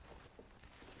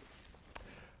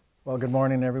Well, good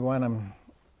morning, everyone. I'm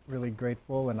really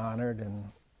grateful and honored and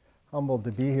humbled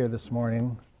to be here this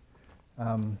morning.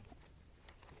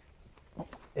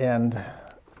 And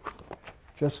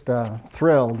just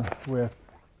thrilled with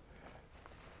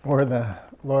where the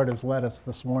Lord has led us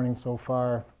this morning so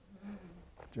far.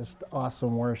 Just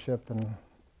awesome worship, and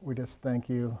we just thank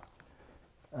you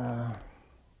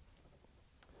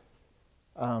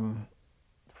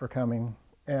for coming.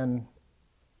 And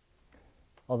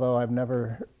although I've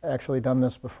never actually done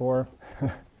this before,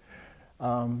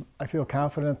 I feel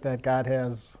confident that God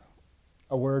has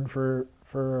a word for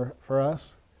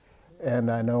us. And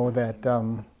I know that,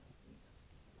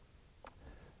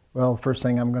 first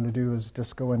thing I'm going to do is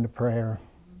just go into prayer.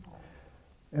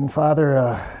 And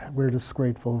Father, we're just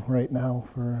grateful right now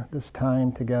for this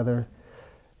time together.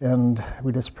 And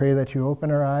we just pray that you open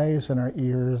our eyes and our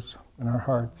ears and our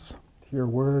hearts to your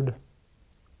word,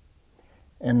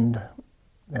 and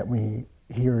that we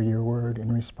hear your word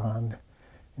and respond.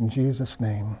 In Jesus'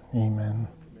 name, amen.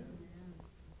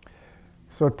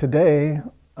 So today,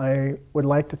 I would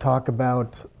like to talk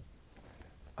about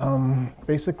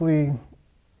basically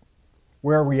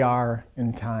where we are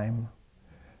in time.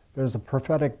 There's a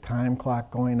prophetic time clock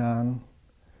going on,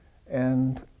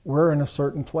 and we're in a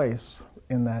certain place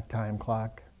in that time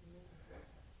clock.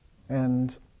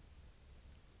 And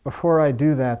before I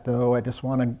do that, though, I just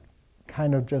want to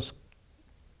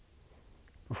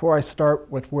before I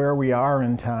start with where we are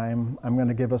in time, I'm going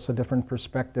to give us a different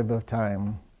perspective of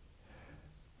time.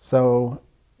 So,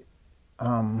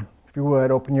 if you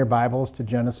would, open your Bibles to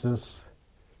Genesis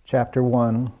chapter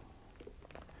 1,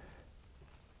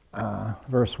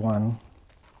 verse 1.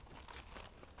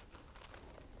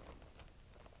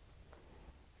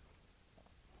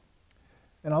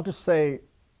 And I'll just say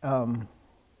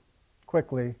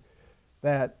quickly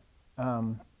that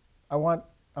I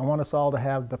want us all to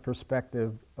have the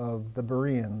perspective of the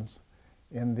Bereans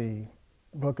in the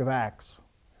book of Acts,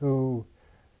 who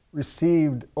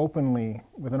received openly,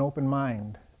 with an open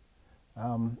mind,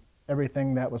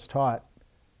 everything that was taught.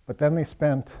 But then they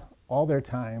spent all their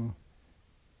time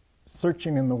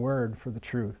searching in the Word for the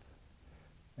truth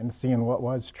and seeing what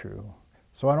was true.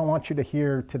 So I don't want you to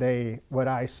hear today what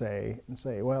I say and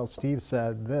say, well, Steve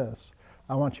said this.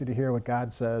 I want you to hear what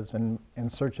God says and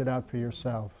search it out for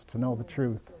yourselves to know the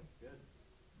truth.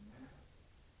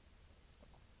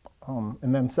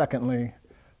 And then secondly,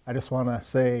 I just want to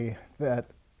say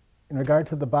that in regard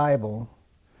to the Bible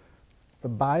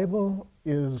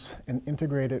is an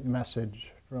integrated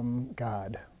message from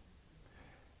God.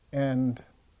 And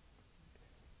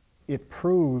it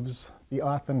proves the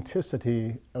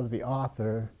authenticity of the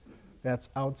author that's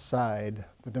outside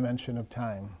the dimension of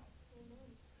time.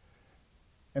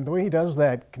 And the way he does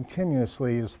that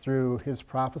continuously is through his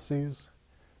prophecies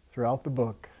throughout the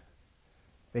book.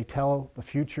 They tell the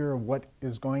future of what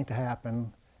is going to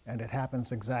happen, and it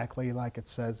happens exactly like it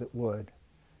says it would.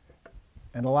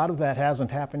 And a lot of that hasn't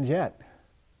happened yet.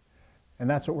 And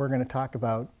that's what we're going to talk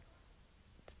about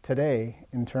today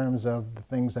in terms of the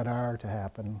things that are to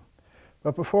happen.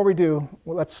 But before we do,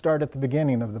 let's start at the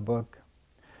beginning of the book.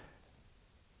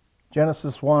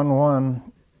 Genesis 1:1,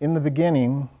 in the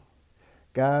beginning,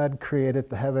 God created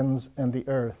the heavens and the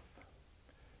earth.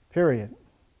 Period.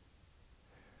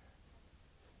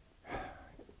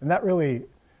 And that really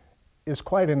is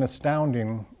quite an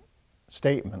astounding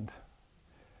statement,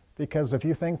 because if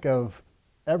you think of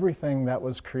everything that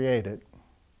was created,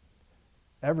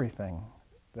 everything,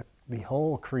 the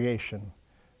whole creation,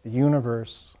 the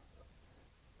universe,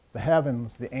 the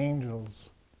heavens, the angels,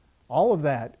 all of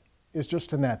that is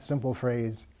just in that simple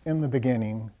phrase, in the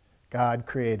beginning, God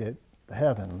created the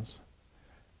heavens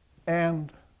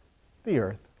and the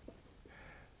earth.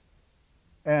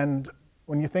 And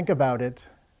when you think about it,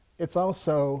 it's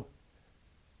also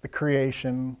the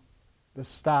creation, the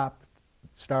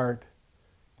start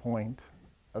point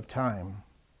of time.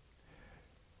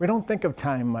 We don't think of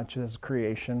time much as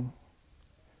creation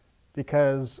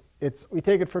because we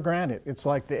take it for granted. It's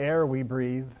like the air we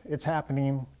breathe. It's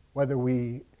happening whether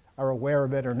we are aware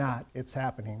of it or not. It's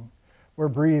happening. We're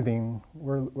breathing.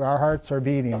 Our hearts are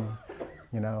beating.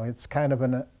 It's kind of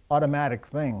an automatic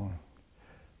thing.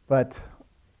 But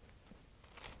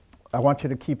I want you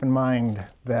to keep in mind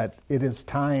that it is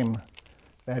time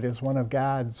that is one of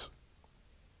God's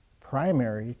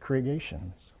primary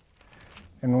creations.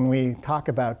 And when we talk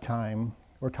about time,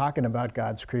 we're talking about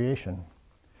God's creation.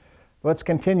 Let's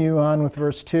continue on with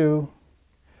verse 2.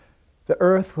 The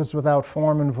earth was without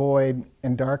form and void,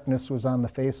 and darkness was on the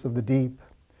face of the deep.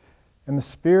 And the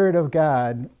Spirit of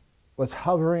God was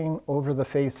hovering over the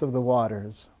face of the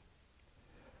waters.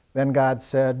 Then God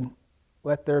said,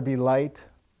 "Let there be light,"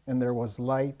 and there was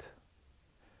light.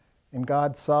 And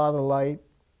God saw the light,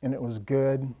 and it was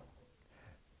good.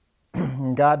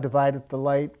 And God divided the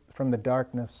light from the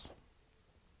darkness.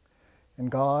 And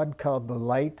God called the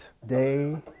light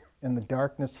day, and the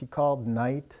darkness he called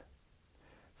night.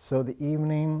 So the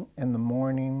evening and the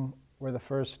morning were the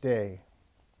first day.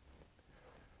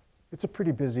 It's a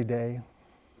pretty busy day.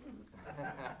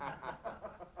 Yeah.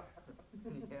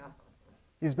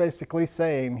 He's basically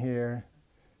saying here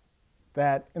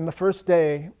that in the first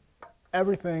day,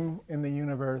 everything in the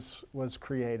universe was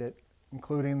created,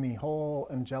 including the whole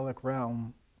angelic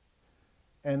realm.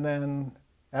 And then,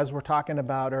 as we're talking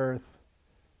about Earth,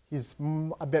 he's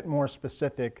a bit more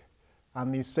specific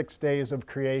on these 6 days of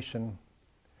creation.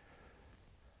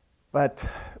 But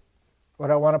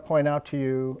what I want to point out to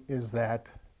you is that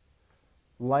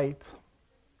light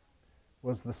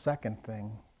was the second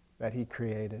thing that he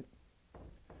created.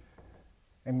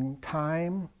 And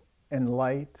time and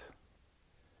light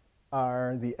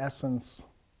are the essence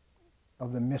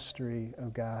of the mystery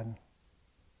of God.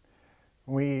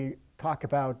 We talk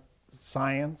about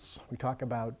science, we talk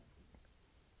about,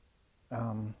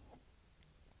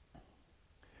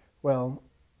 well,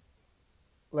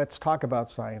 let's talk about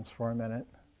science for a minute.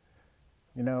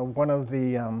 You know, one of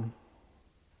the,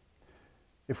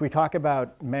 if we talk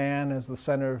about man as the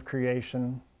center of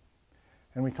creation,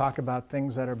 and we talk about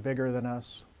things that are bigger than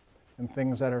us and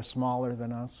things that are smaller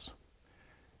than us,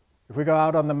 if we go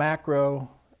out on the macro,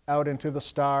 out into the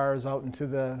stars, out into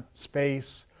the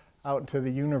space, out into the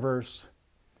universe,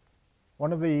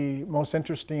 one of the most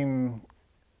interesting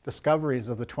discoveries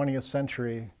of the 20th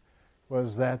century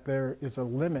was that there is a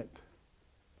limit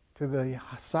to the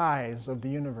size of the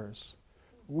universe.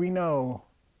 We know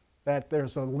that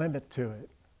there's a limit to it.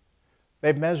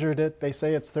 They've measured it. They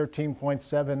say it's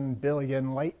 13.7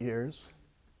 billion light years.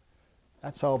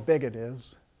 That's how big it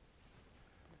is.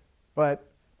 But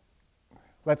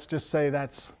let's just say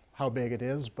that's how big it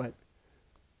is. But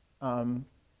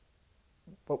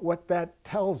what that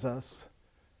tells us,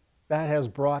 that has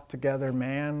brought together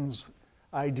man's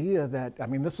idea that, I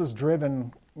mean, this has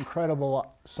driven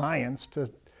incredible science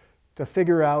to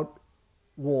figure out,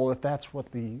 well, if that's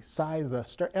what the side,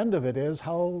 the end of it is,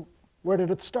 where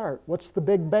did it start? What's the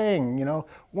Big Bang? You know,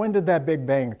 when did that Big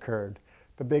Bang occur?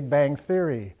 The Big Bang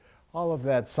Theory, all of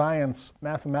that science,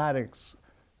 mathematics,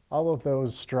 all of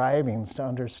those strivings to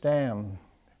understand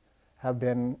have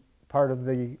been part of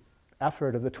the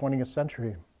effort of the 20th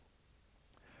century.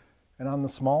 And on the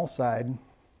small side,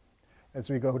 as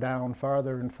we go down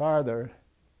farther and farther,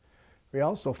 we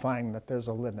also find that there's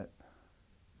a limit.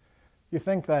 You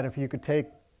think that if you could take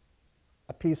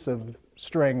a piece of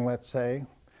string, let's say,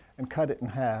 and cut it in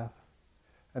half,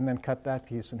 and then cut that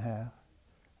piece in half,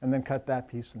 and then cut that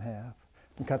piece in half,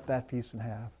 and cut that piece in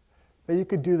half, that you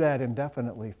could do that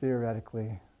indefinitely,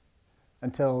 theoretically,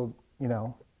 until, you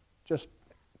know, just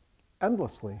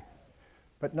endlessly.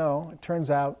 But no, it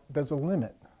turns out there's a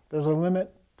limit. There's a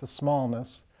limit to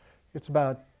smallness. It's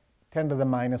about 10 to the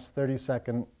minus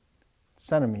 32nd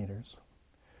centimeters,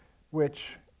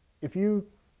 which, if you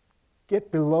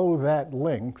get below that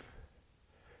length,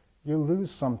 you lose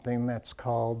something that's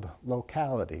called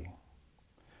locality,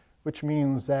 which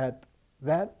means that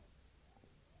that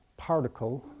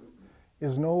particle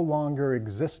is no longer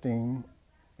existing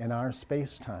in our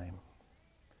space-time.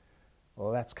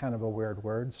 Well, that's kind of a weird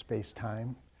word,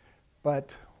 space-time.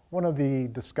 But one of the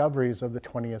discoveries of the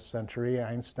 20th century,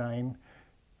 Einstein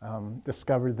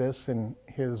discovered this in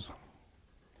his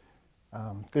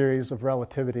theories of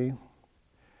relativity.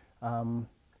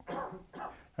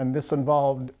 And this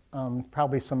involved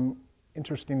probably some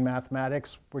interesting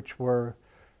mathematics, which were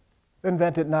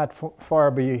invented not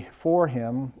far before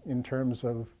him in terms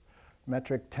of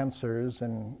metric tensors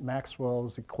and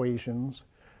Maxwell's equations.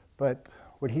 But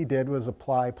what he did was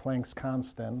apply Planck's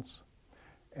constants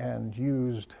and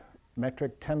used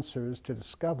metric tensors to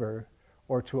discover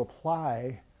or to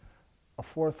apply a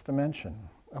fourth dimension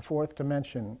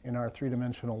in our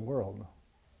three-dimensional world.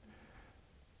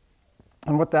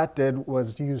 And what that did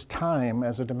was use time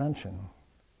as a dimension.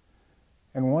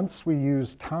 And once we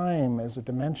use time as a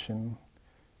dimension,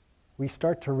 we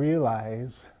start to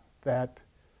realize that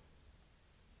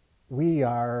we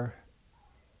are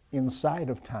inside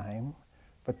of time,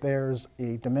 but there's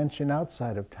a dimension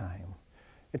outside of time.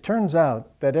 It turns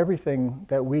out that everything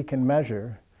that we can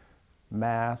measure,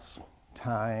 mass,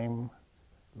 time,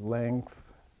 length,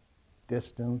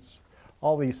 distance,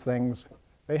 all these things,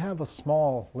 they have a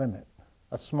small limit,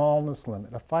 a smallness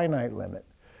limit, a finite limit.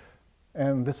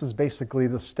 And this is basically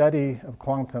the study of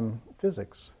quantum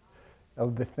physics,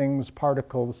 of the things,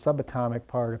 particles, subatomic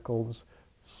particles,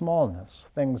 smallness,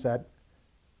 things that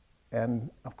And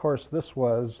of course, this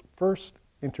was first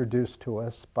introduced to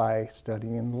us by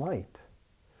studying light,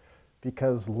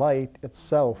 because light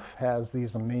itself has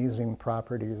these amazing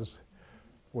properties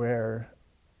where,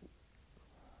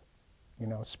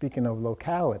 speaking of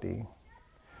locality,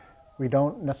 we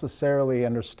don't necessarily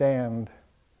understand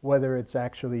whether it's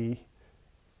actually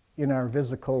in our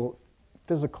physical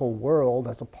world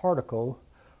as a particle,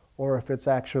 or if it's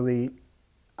actually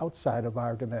outside of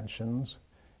our dimensions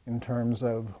in terms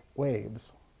of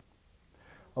waves,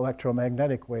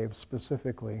 electromagnetic waves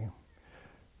specifically.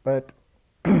 But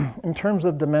in terms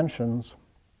of dimensions,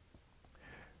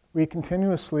 we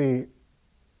continuously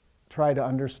try to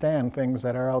understand things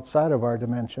that are outside of our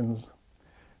dimensions.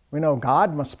 We know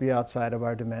God must be outside of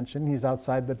our dimension. He's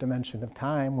outside the dimension of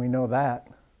time. We know that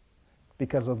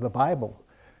because of the Bible.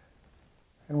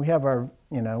 And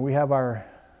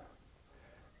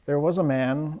there was a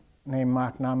man named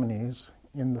Maimonides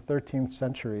in the 13th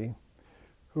century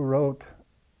who wrote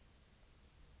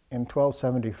in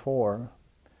 1274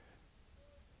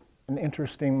 an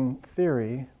interesting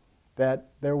theory that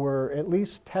there were at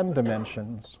least 10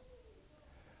 dimensions.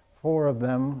 4 of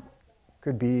them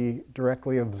could be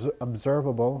directly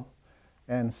observable,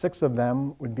 and 6 of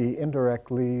them would be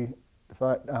indirectly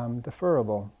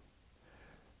deferable.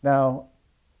 Now,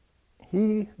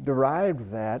 he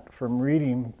derived that from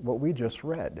reading what we just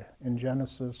read in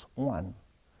Genesis 1.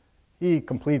 He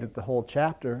completed the whole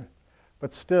chapter,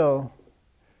 but still,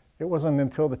 it wasn't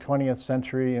until the 20th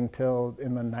century, until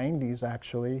in the 90s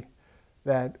actually,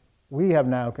 that we have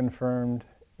now confirmed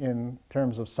in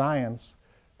terms of science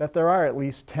that there are at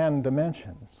least 10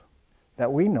 dimensions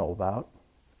that we know about.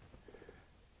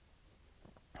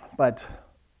 But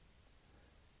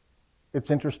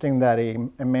it's interesting that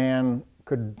a man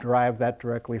could derive that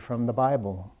directly from the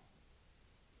Bible.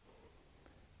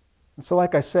 And so,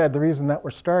 like I said, the reason that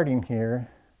we're starting here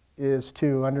is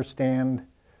to understand,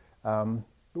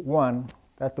 one,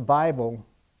 that the Bible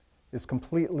is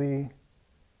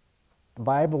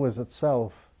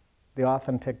itself the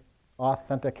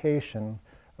authentication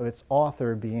of its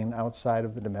author being outside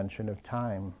of the dimension of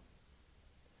time.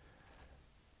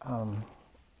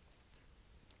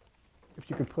 If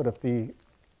you could put up the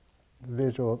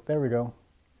visual, there we go.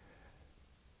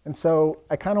 And so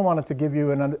I kind of wanted to give you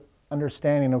an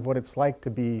understanding of what it's like to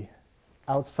be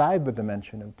outside the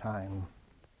dimension of time.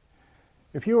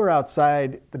 If you were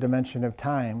outside the dimension of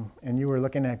time and you were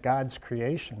looking at God's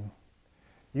creation,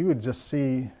 you would just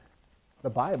see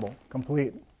the Bible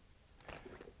complete.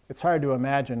 It's hard to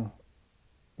imagine,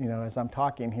 as I'm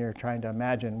talking here, trying to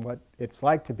imagine what it's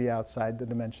like to be outside the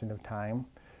dimension of time.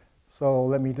 So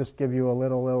let me just give you a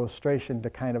little illustration to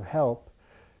kind of help.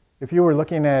 If you were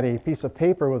looking at a piece of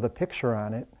paper with a picture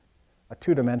on it, a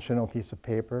 2-dimensional piece of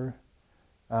paper,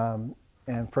 and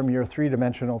from your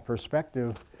 3-dimensional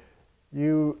perspective,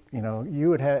 you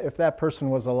would have, if that person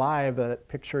was alive, that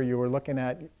picture you were looking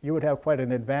at, you would have quite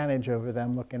an advantage over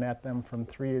them looking at them from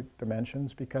 3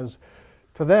 dimensions, because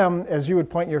to them, as you would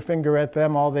point your finger at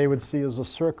them, all they would see is a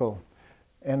circle.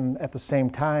 And at the same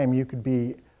time, you could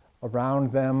be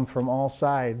around them from all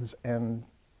sides and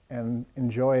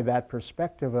enjoy that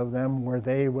perspective of them, where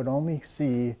they would only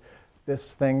see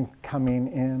this thing coming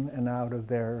in and out of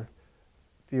their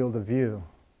field of view.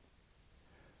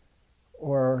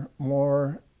 Or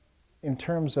more in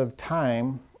terms of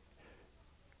time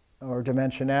or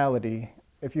dimensionality,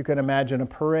 if you could imagine a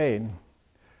parade.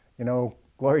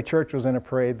 Glory Church was in a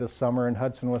parade this summer in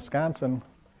Hudson, Wisconsin,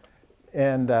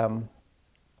 and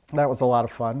that was a lot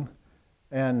of fun.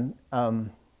 And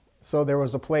so there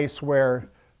was a place where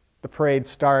the parade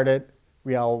started.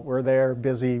 We all were there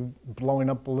busy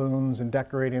blowing up balloons and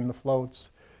decorating the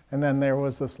floats. And then there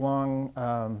was this long,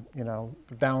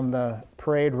 down the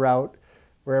parade route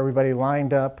where everybody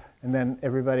lined up, and then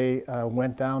everybody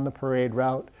went down the parade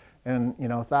route, and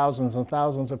thousands and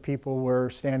thousands of people were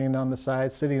standing on the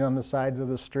sides, sitting on the sides of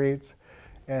the streets,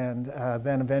 and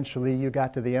then eventually you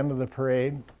got to the end of the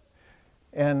parade.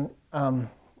 And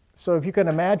so if you can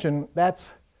imagine, that's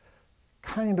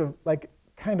kind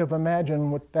of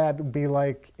imagine what that would be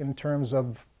like in terms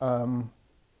of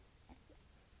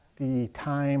the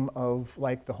time of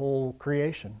like the whole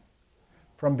creation,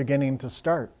 from beginning to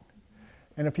start.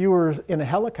 And if you were in a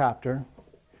helicopter,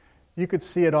 you could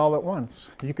see it all at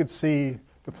once. You could see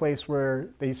the place where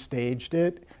they staged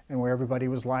it and where everybody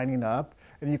was lining up,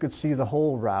 and you could see the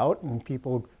whole route and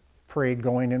parade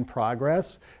going in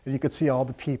progress, and you could see all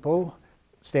the people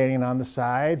standing on the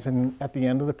sides, and at the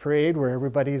end of the parade where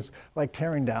everybody's like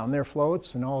tearing down their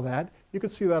floats and all that. You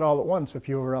could see that all at once if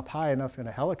you were up high enough in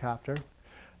a helicopter.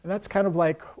 And that's kind of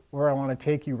like where I want to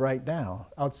take you right now,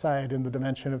 outside in the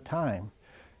dimension of time.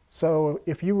 So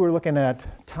if you were looking at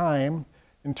time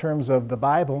in terms of the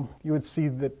Bible, you would see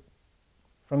that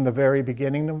from the very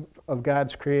beginning of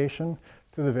God's creation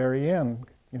to the very end,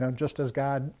 just as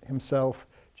God himself,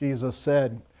 Jesus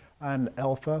said, I'm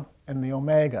Alpha and the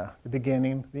Omega, the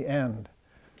beginning, the end.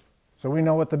 So we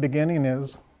know what the beginning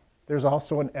is. There's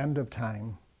also an end of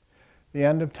time. The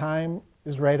end of time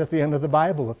is right at the end of the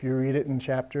Bible. If you read it in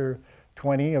chapter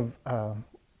 20 of the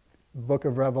book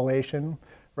of Revelation,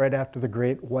 right after the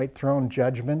great white throne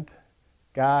judgment,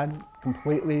 God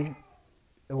completely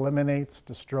eliminates,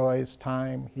 destroys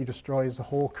time. He destroys the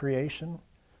whole creation.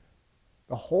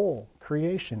 The whole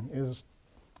creation is,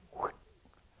 well,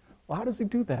 how does he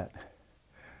do that?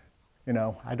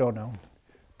 I don't know.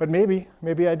 But maybe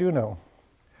I do know.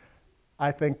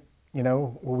 I think,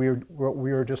 what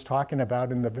we were just talking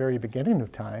about in the very beginning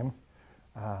of time,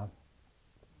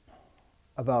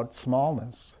 about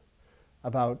smallness,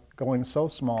 about going so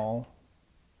small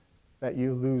that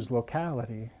you lose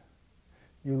locality,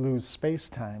 you lose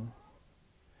space-time.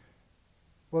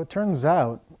 Well, it turns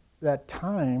out that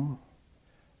time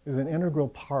is an integral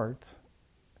part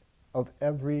of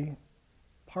every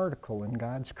particle in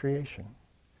God's creation.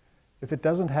 If it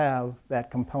doesn't have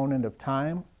that component of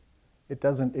time, it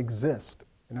doesn't exist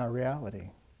in our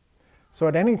reality. So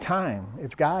at any time,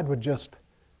 if God would just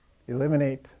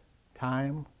eliminate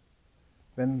time,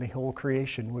 then the whole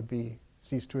creation would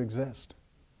cease to exist.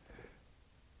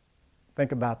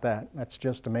 Think about that. That's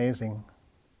just amazing.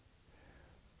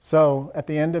 So at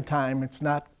the end of time, it's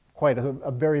not quite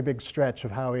a very big stretch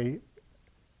of how he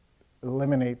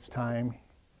eliminates time,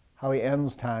 how he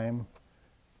ends time.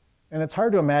 And it's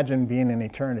hard to imagine being in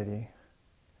eternity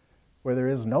where there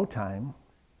is no time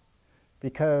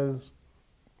because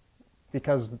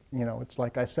it's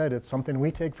like I said, it's something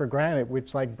we take for granted.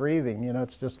 It's like breathing,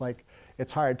 it's just like,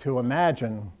 it's hard to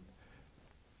imagine.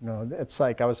 It's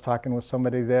like I was talking with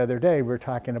somebody the other day, we were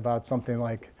talking about something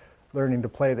like learning to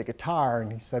play the guitar,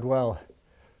 and he said, well,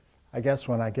 I guess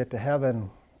when I get to heaven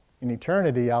in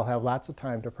eternity, I'll have lots of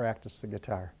time to practice the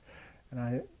guitar. And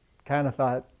I kind of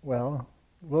thought, well,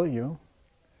 will you?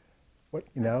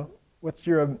 What's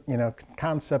your,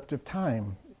 concept of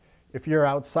time? If you're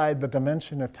outside the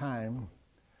dimension of time,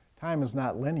 time is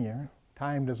not linear.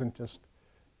 Time doesn't just,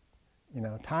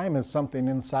 time is something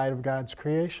inside of God's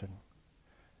creation.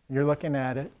 You're looking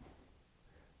at it.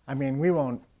 I mean,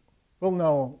 we'll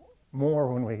know more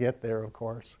when we get there, of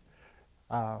course.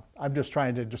 I'm just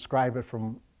trying to describe it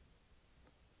from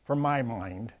my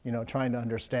mind, trying to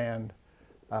understand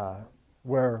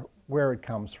where it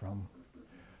comes from.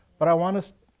 But I want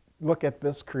to look at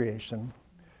this creation.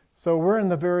 So we're in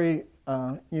the very,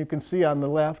 you can see on the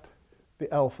left,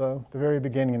 the Alpha, the very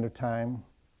beginning of time,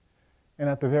 and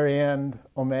at the very end,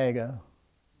 Omega.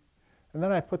 And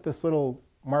then I put this little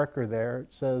marker there.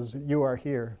 It says, you are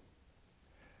here.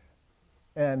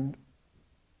 And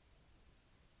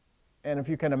if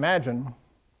you can imagine,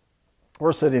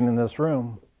 we're sitting in this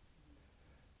room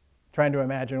trying to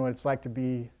imagine what it's like to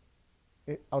be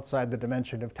outside the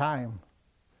dimension of time.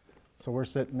 So we're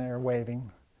sitting there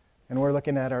waving, and we're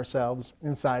looking at ourselves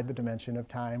inside the dimension of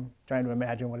time, trying to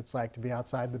imagine what it's like to be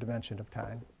outside the dimension of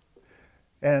time.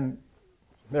 And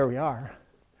there we are.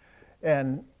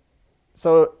 And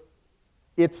so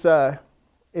it's an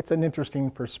interesting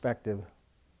perspective.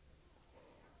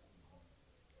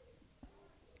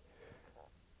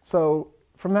 So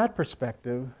from that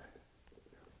perspective,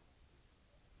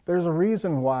 there's a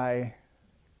reason why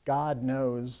God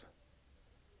knows,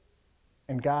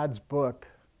 and God's book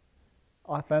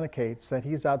authenticates that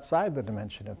he's outside the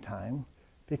dimension of time,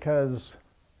 because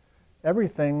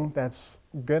everything that's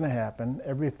going to happen,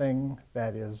 everything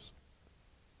that is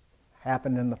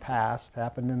happened in the past,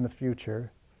 happened in the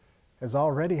future, has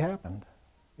already happened.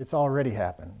 It's already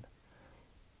happened.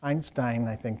 Einstein,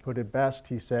 I think, put it best.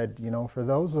 He said, for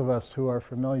those of us who are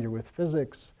familiar with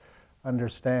physics,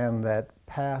 understand that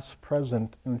past,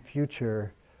 present, and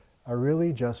future are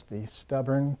really just a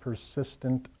stubborn,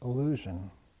 persistent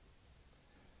illusion.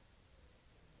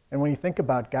 And when you think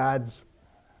about God's,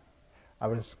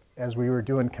 as we were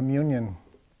doing communion,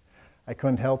 I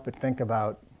couldn't help but think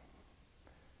about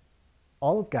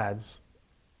all of God's,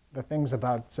 the things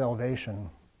about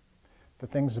salvation, the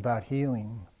things about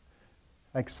healing,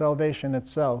 like salvation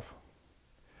itself.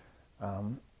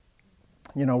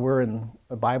 We're in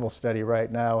a Bible study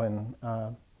right now in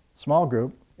a small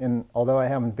group, and although I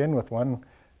haven't been with one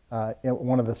in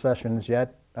one of the sessions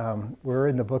yet, we're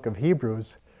in the book of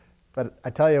Hebrews. But I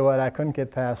tell you what, I couldn't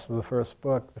get past the first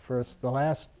book, the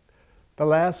last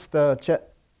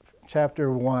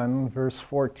chapter 1, verse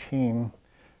 14,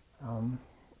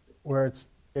 where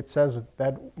it says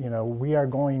that, we are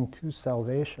going to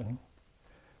salvation.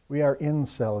 We are in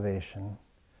salvation.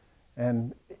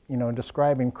 And,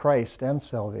 describing Christ and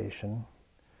salvation.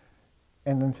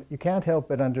 And you can't help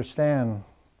but understand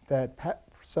that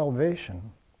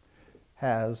salvation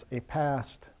has a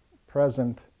past,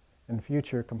 present, and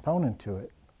future component to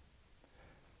it.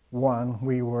 One,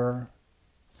 we were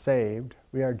saved.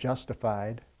 We are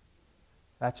justified.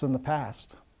 That's in the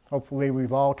past. Hopefully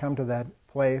we've all come to that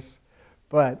place.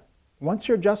 But once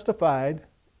you're justified,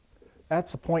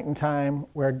 that's a point in time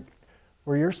where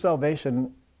your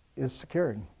salvation is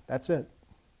secured. That's it.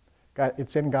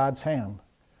 It's in God's hand.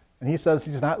 And he says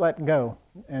he's not letting go,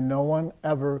 and no one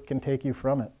ever can take you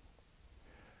from it.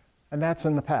 And that's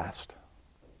in the past.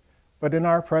 But in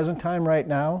our present time right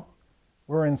now,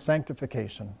 we're in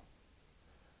sanctification.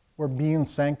 We're being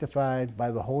sanctified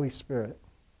by the Holy Spirit.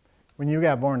 When you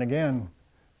got born again,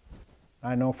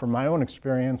 I know from my own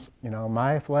experience,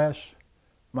 my flesh,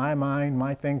 my mind,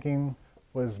 my thinking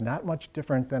was not much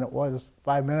different than it was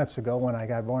 5 minutes ago when I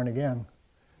got born again.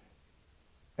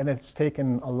 And it's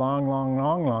taken a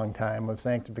long time of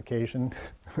sanctification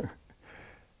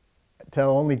to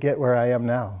only get where I am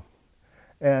now.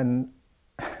 And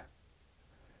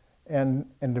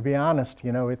to be honest,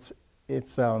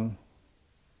 it's a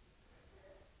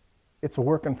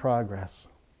work in progress.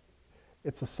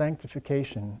 It's a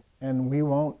sanctification, and we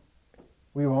won't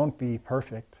be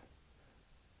perfect.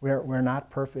 We're not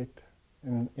perfect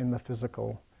in the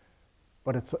physical,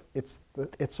 but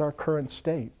it's our current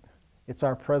state. It's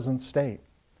our present state.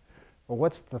 Well,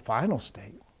 what's the final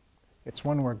state? It's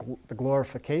when we're the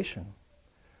glorification.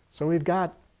 So we've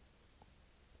got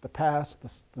the past,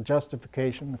 the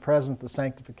justification, the present, the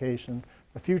sanctification,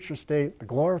 the future state, the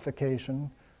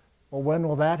glorification. Well, when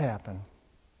will that happen?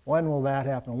 When will that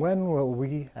happen? When will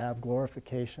we have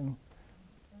glorification?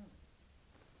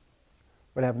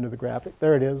 What happened to the graphic?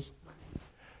 There it is.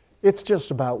 It's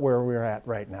just about where we're at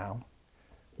right now.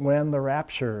 When the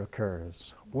rapture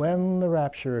occurs,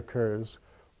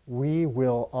 we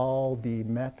will all be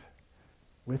met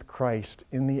with Christ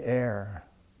in the air,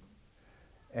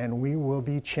 and we will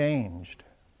be changed.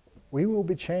 We will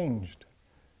be changed.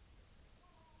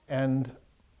 And,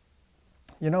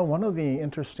 one of the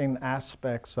interesting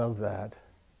aspects of that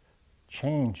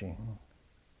changing,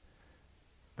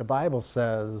 the Bible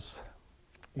says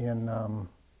in 1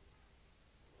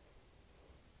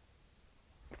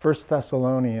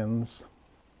 Thessalonians,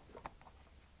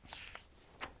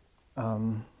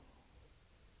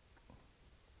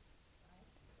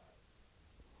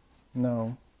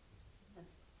 no.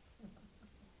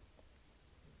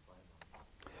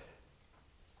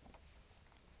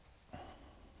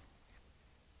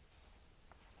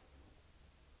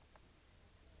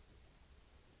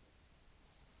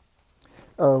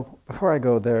 Oh, before I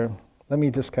go there, let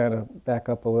me just kind of back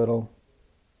up a little.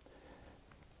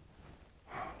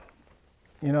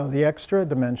 The extra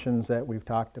dimensions that we've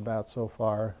talked about so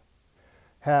far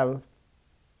have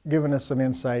given us some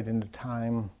insight into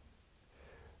time.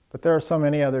 But there are so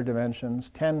many other dimensions.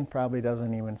 10 probably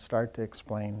doesn't even start to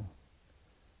explain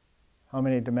how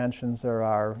many dimensions there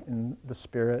are in the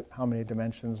spirit, how many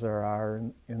dimensions there are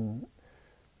in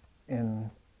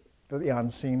the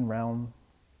unseen realm.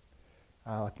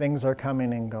 Things are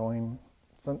coming and going.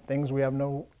 Some things we have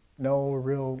no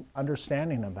real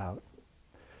understanding about.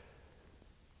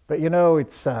 But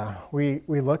it's we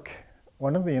look.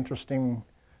 One of the interesting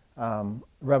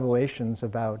revelations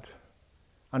about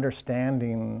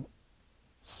understanding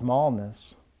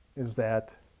smallness is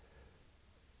that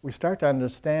we start to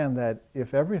understand that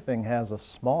if everything has a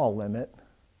small limit,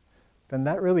 then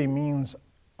that really means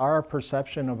our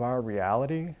perception of our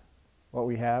reality, what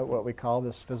we call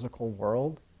this physical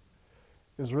world,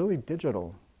 is really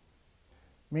digital.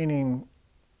 Meaning,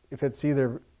 if it's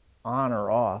either on or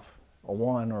off, a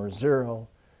 1 or a 0,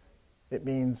 it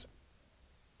means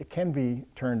it can be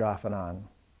turned off and on,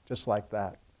 just like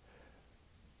that.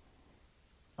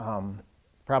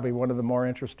 Probably one of the more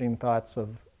interesting thoughts of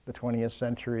the 20th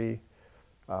century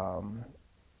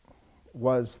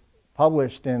was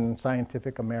published in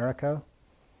Scientific America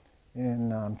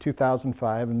in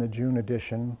 2005 in the June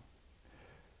edition,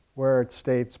 where it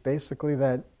states basically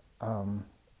that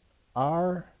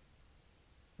our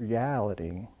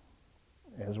reality,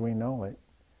 as we know it,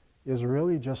 is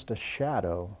really just a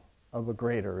shadow of a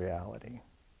greater reality.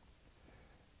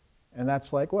 And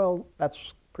that's like, well,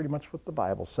 that's pretty much what the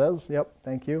Bible says. Yep,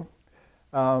 thank you.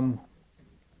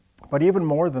 But even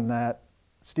more than that,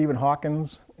 Stephen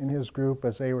Hawkins in his group,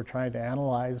 as they were trying to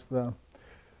analyze a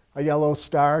yellow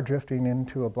star drifting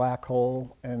into a black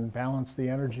hole and balance the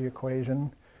energy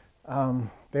equation,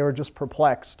 they were just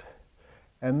perplexed.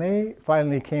 And they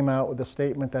finally came out with a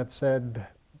statement that said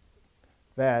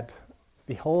that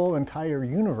the whole entire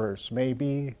universe may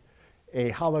be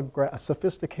a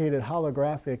sophisticated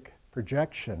holographic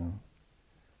projection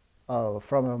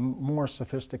from a more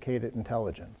sophisticated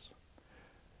intelligence.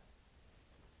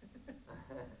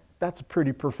 That's a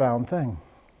pretty profound thing.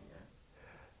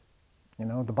 You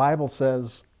know, the Bible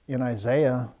says in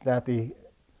Isaiah that the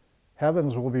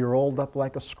heavens will be rolled up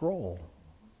like a scroll.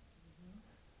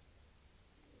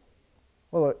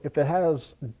 Well, if it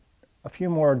has a few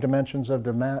more dimensions of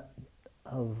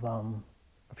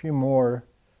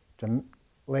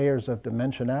layers of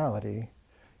dimensionality,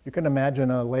 you can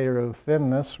imagine a layer of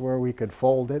thinness where we could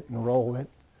fold it and roll it,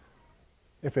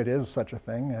 if it is such a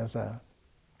thing as a...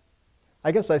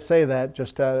 I guess I say that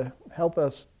just to help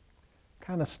us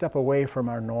kind of step away from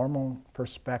our normal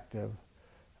perspective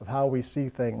of how we see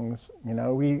things. You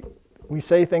know, we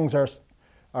say things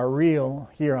are real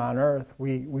here on earth.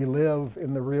 We live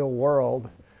in the real world,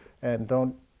 and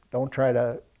don't try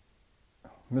to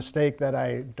mistake that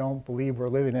I don't believe we're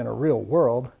living in a real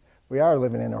world. We are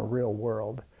living in a real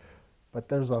world, but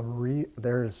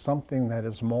there is something that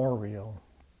is more real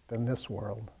than this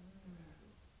world,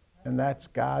 and that's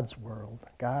God's world.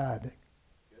 God,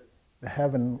 the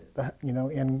heaven,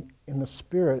 in the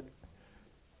spirit,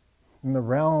 in the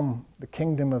realm, the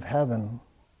kingdom of heaven.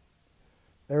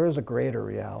 There is a greater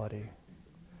reality.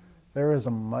 There is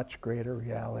a much greater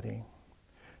reality.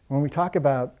 When we talk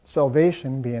about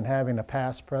salvation having a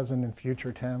past, present, and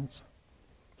future tense,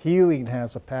 healing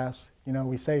has a past. You know,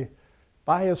 we say,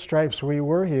 by his stripes we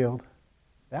were healed.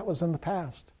 That was in the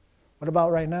past. What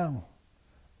about right now?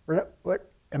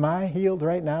 Am I healed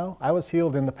right now? I was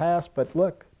healed in the past, but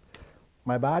look,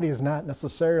 my body is not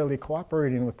necessarily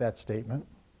cooperating with that statement.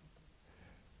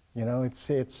 You know,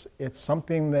 it's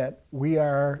something that we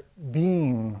are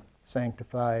being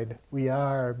sanctified. We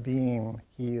are being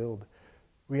healed.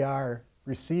 We are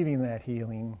receiving that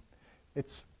healing.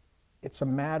 It's a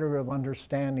matter of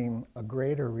understanding a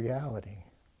greater reality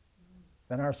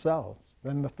than ourselves,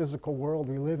 than the physical world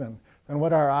we live in, than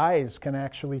what our eyes can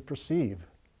actually perceive,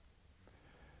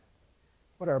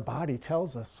 what our body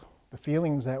tells us, the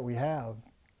feelings that we have.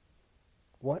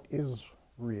 What is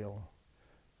real?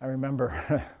 I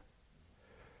remember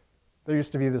there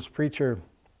used to be this preacher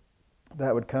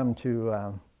that would come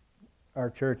to our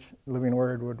church, Living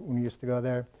Word, when we used to go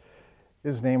there.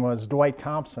 His name was Dwight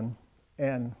Thompson,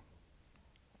 and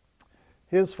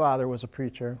his father was a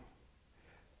preacher,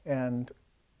 and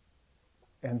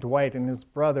Dwight and his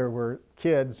brother were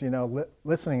kids,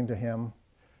 listening to him,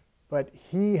 but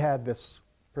he had this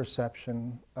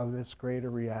perception of this greater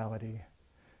reality.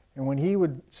 And when he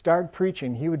would start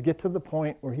preaching, he would get to the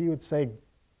point where he would say,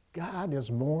 God is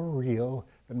more real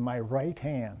than my right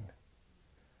hand.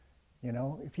 You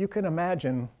know, if you can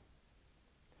imagine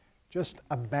just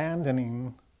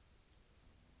abandoning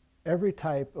every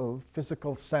type of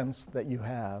physical sense that you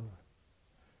have,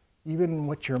 even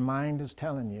what your mind is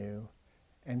telling you,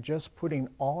 and just putting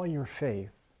all your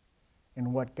faith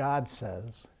in what God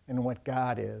says, in what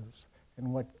God is,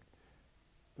 in what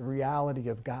the reality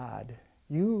of God,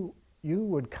 you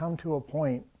would come to a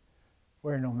point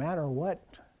where no matter what,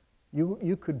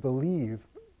 you could believe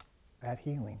that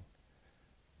healing.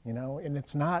 You know, and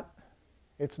it's not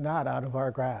out of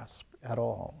our grasp at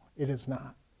all. It is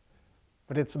not.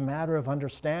 But it's a matter of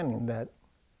understanding that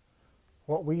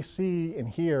what we see and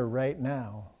hear right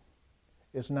now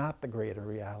is not the greater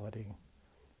reality.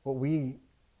 What we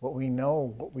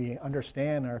know, what we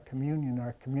understand, our communion,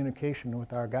 our communication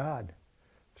with our God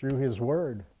through His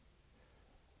Word,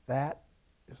 that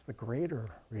is the greater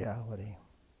reality.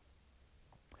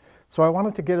 So I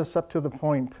wanted to get us up to the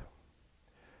point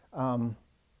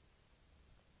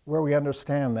where we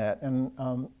understand that. And,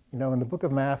 in the book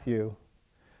of Matthew,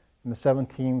 in the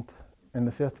 17th and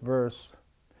the 5th verse,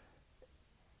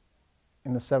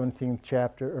 in the 17th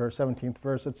chapter, or 17th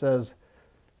verse, it says,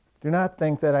 "Do not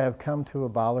think that I have come to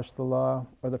abolish the law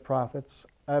or the prophets.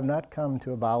 I have not come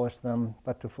to abolish them,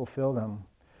 but to fulfill them.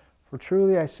 For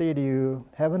truly I say to you,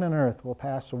 heaven and earth will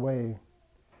pass away,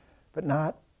 but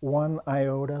not one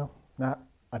iota, not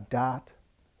a dot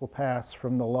will pass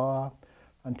from the law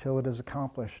until it is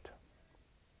accomplished."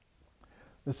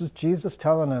 This is Jesus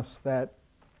telling us that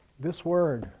this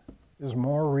word is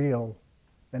more real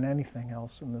than anything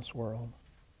else in this world.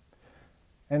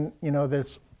 And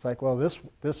it's like, well,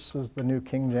 this is the New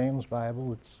King James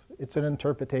Bible. It's an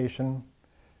interpretation.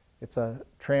 It's a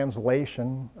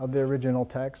translation of the original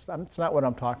text. It's not what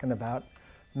I'm talking about.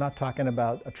 I'm not talking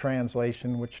about a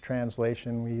translation, which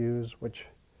translation we use, which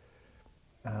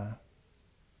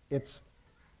it's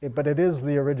but it is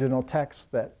the original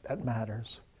text that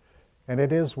matters. And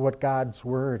it is what God's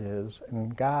Word is.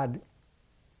 And God's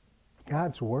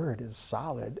Word is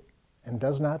solid and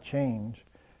does not change.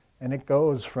 And it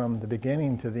goes from the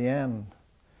beginning to the end.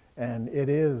 And it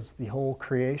is the whole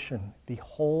creation. The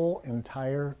whole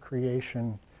entire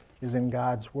creation is in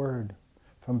God's Word,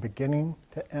 from beginning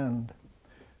to end.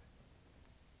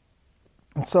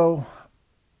 And so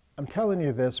I'm telling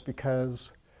you this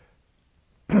because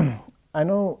I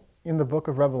know in the book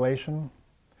of Revelation,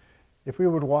 if we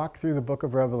would walk through the book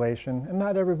of Revelation, and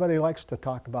not everybody likes to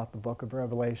talk about the book of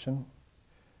Revelation,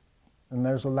 and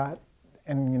there's a lot,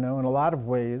 and in a lot of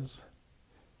ways,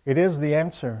 it is the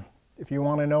answer. If you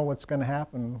want to know what's going to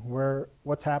happen,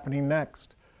 what's happening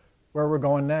next, where we're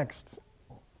going next,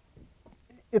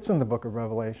 it's in the book of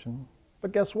Revelation.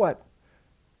 But guess what?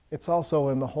 It's also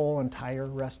in the whole entire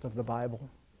rest of the Bible.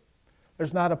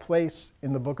 There's not a place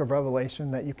in the book of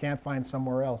Revelation that you can't find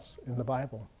somewhere else in the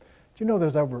Bible. Do you know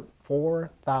there's over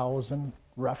 4,000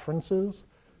 references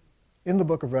in the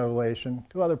book of Revelation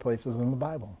to other places in the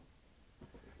Bible?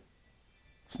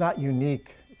 It's not unique.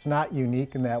 It's not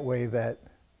unique in that way that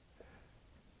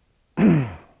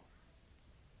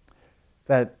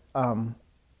that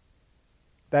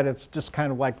it's just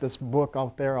kind of like this book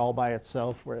out there all by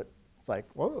itself where it's like,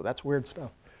 whoa, that's weird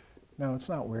stuff. No, it's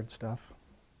not weird stuff.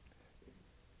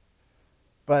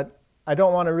 But I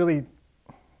don't want to really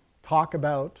talk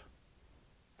about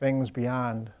things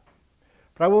beyond.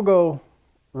 But I will go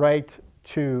right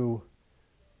to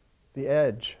the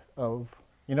edge of,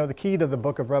 the key to the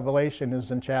book of Revelation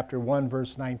is in chapter 1,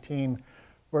 verse 19,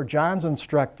 where John's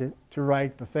instructed to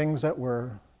write the things that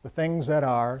were, the things that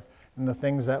are, and the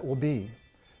things that will be.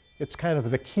 It's kind of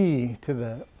the key to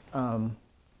the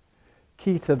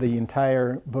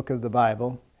entire book of the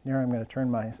Bible. Here I'm going to turn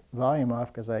my volume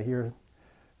off because I hear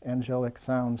angelic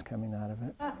sounds coming out of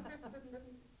it.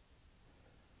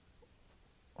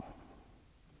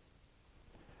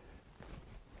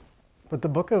 But the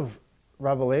book of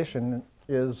Revelation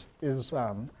is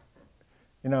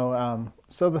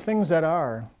so the things that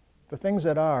are,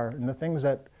 and the things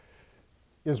that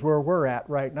is where we're at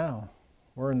right now.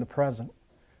 We're in the present.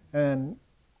 And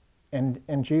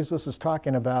Jesus is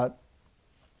talking about,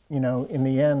 in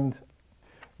the end,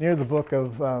 near the book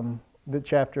of the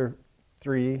chapter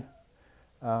 3,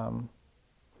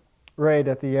 right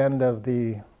at the end of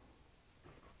the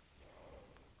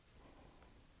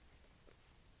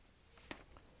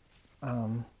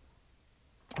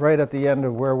right at the end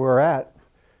of where we're at,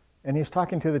 and he's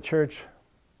talking to the church,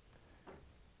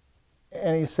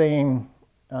 and he's saying,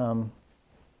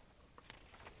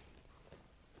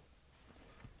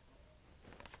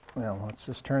 let's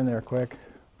just turn there quick.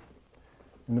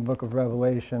 In the book of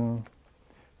Revelation,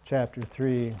 chapter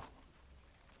 3.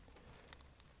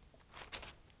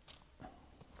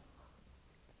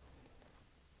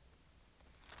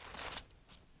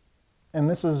 And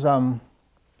this is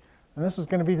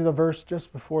going to be the verse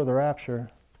just before the rapture.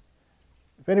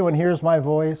 If anyone hears my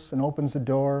voice and opens the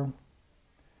door,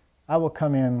 I will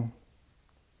come in,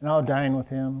 and I'll dine with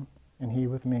him, and he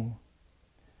with me.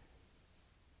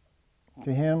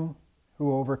 To him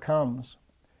who overcomes,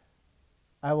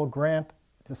 I will grant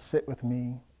to sit with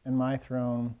me in my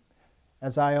throne,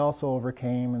 as I also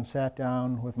overcame and sat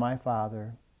down with my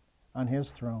Father on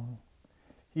his throne.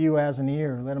 He who has an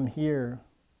ear, let him hear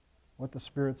what the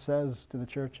Spirit says to the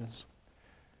churches.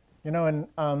 And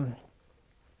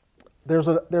there's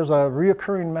a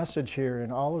reoccurring message here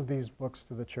in all of these books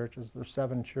to the churches. There's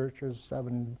 7 churches,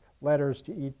 7 letters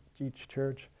to each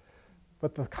church.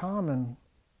 But the common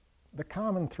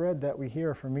thread that we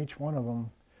hear from each one of them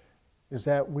is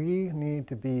that we need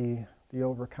to be the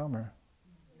overcomer.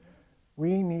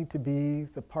 We need to be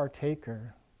the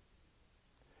partaker.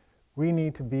 We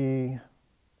need to be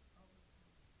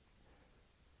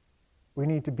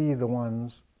the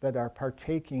ones that are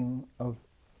partaking of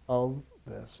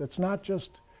this. It's not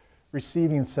just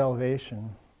receiving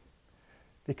salvation,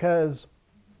 because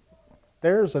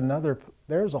there's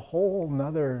a whole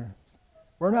nother,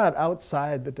 we're not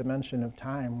outside the dimension of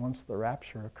time once the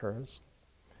rapture occurs.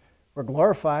 We're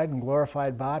glorified in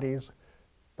glorified bodies,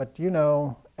 but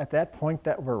at that point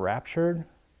that we're raptured,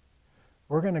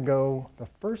 we're going to go, the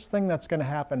first thing that's going to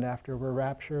happen after we're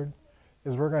raptured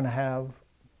is we're going to have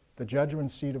the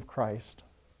judgment seat of Christ.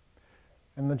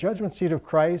 And the judgment seat of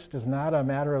Christ is not a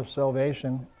matter of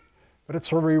salvation, but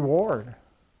it's a reward.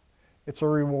 It's a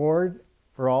reward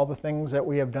for all the things that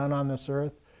we have done on this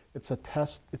earth. It's a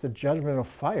test, it's a judgment of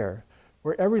fire,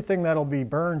 where everything that'll be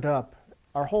burned up,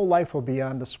 our whole life will be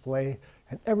on display,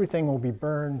 and everything will be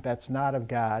burned that's not of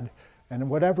God. And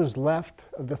whatever's left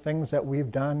of the things that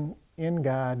we've done in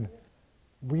God,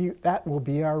 that will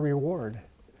be our reward.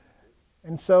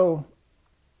 And so,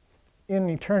 in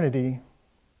eternity,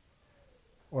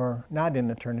 or not in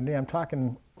eternity, I'm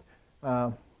talking,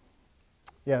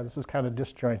 this is kind of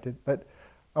disjointed, but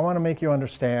I want to make you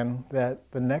understand that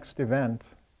the next event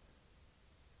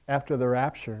after the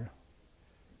rapture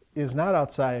is not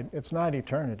outside, it's not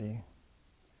eternity.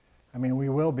 I mean, we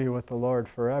will be with the Lord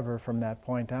forever from that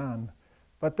point on.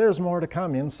 But there's more to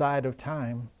come inside of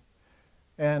time.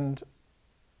 And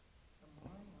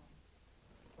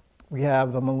we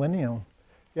have the millennium.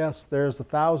 Yes, there's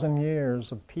 1,000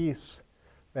 years of peace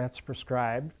that's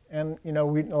prescribed. And, a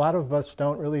lot of us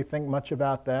don't really think much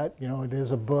about that. It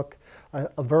is a book,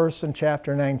 a verse in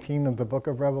chapter 19 of the book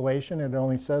of Revelation. It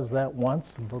only says that once,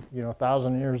 the book,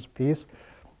 1,000 years of peace,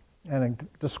 and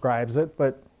it describes it.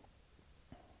 But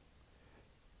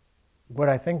what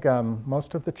I think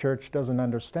most of the church doesn't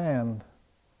understand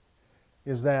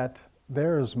is that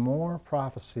there is more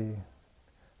prophecy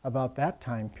about that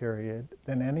time period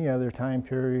than any other time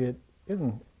period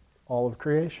in all of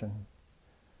creation.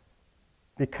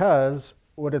 Because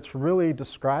what it's really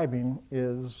describing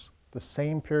is the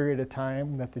same period of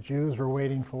time that the Jews were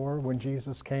waiting for when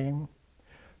Jesus came,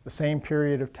 the same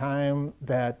period of time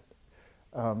that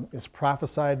is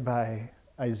prophesied by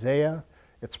Isaiah.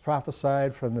 It's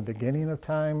prophesied from the beginning of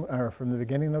time, or from the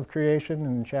beginning of creation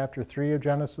in chapter 3 of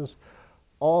Genesis,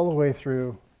 all the way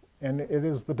through, and it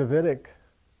is the Davidic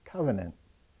covenant,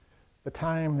 the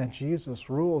time that Jesus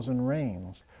rules and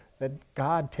reigns, that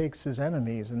God takes his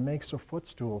enemies and makes a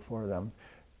footstool for them.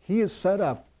 He is set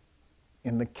up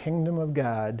in the kingdom of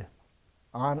God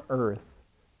on earth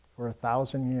for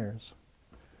 1,000 years.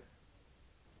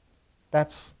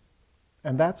 That's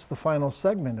the final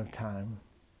segment of time.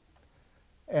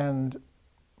 And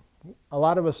a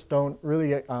lot of us don't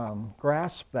really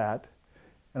grasp that.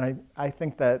 And I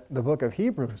think that the book of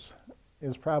Hebrews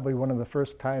is probably one of the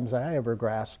first times I ever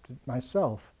grasped it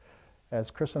myself. As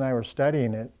Chris and I were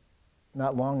studying it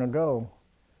not long ago,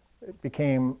 it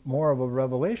became more of a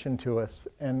revelation to us.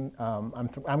 And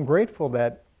I'm grateful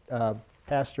that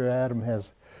Pastor Adam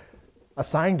has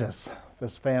assigned us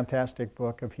this fantastic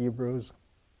book of Hebrews,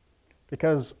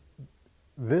 because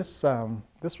this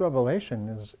revelation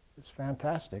is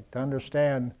fantastic to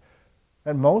understand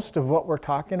that most of what we're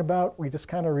talking about, we just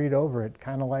kind of read over it,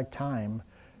 kind of like time.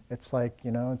 It's like,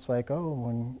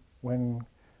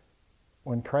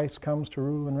 when Christ comes to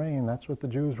rule and reign, that's what the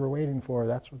Jews were waiting for.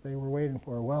 That's what they were waiting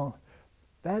for. Well,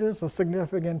 that is a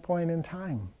significant point in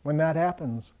time when that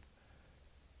happens.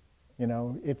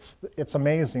 It's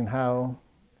amazing how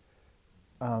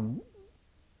the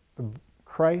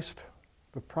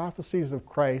prophecies of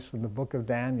Christ in the book of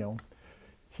Daniel,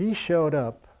 he showed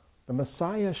up, the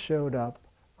Messiah showed up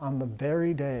on the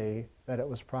very day that it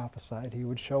was prophesied he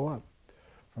would show up.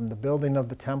 From the building of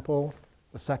the temple,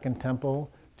 the second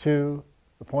temple, to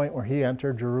the point where he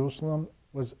entered Jerusalem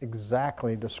was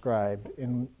exactly described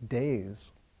in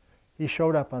days. He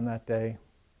showed up on that day.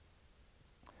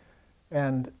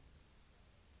 And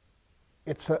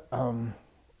it's and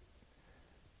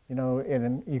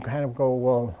you kind of go,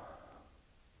 well,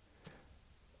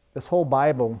 this whole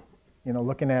Bible,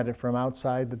 looking at it from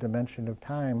outside the dimension of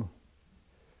time,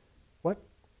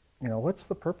 what's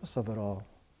the purpose of it all?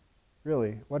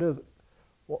 Really, what is,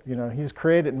 he's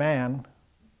created man,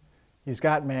 he's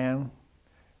got man,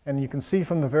 and you can see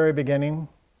from the very beginning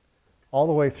all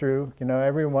the way through,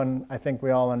 everyone, I think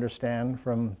we all understand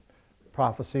from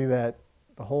prophecy that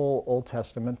the whole Old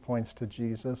Testament points to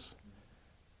Jesus.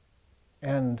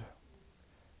 But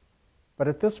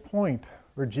at this point,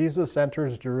 where Jesus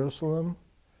enters Jerusalem,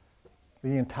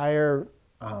 the entire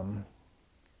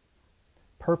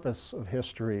purpose of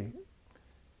history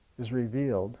is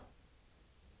revealed.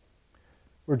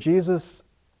 Where Jesus,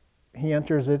 he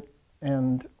enters it,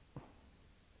 and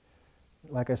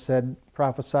like I said,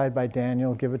 prophesied by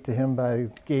Daniel, give it to him by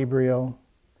Gabriel.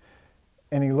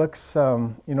 And he looks,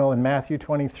 in Matthew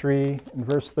 23, in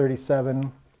verse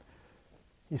 37,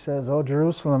 he says, "O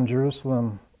Jerusalem,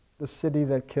 Jerusalem, the city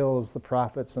that kills the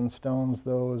prophets and stones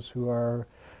those who are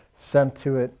sent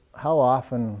to it, how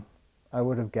often I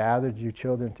would have gathered you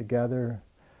children together,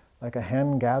 like a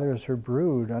hen gathers her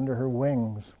brood under her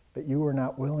wings, but you were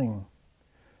not willing."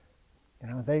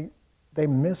 They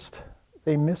missed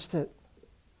it.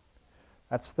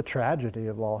 That's the tragedy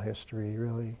of all history,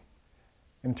 really.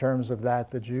 In terms of that,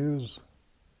 the Jews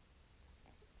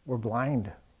were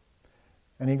blind.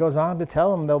 And he goes on to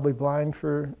tell them they'll be blind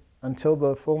until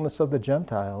the fullness of the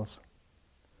Gentiles.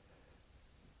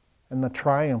 And the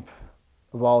triumph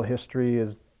of all history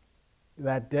is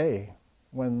that day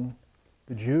when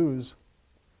the Jews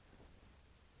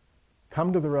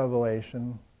come to the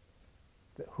revelation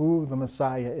that who the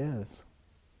Messiah is.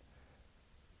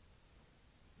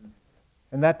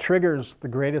 And that triggers the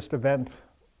greatest event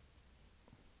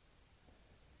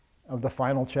of the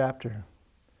final chapter,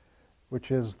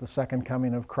 which is the second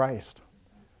coming of Christ.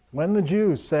 When the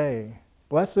Jews say,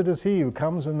 "Blessed is he who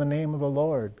comes in the name of the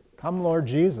Lord, come Lord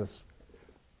Jesus,"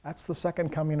 that's the second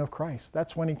coming of Christ.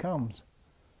 That's when he comes.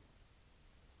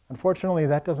 Unfortunately,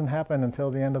 that doesn't happen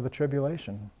until the end of the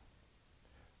tribulation.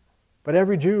 But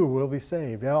every Jew will be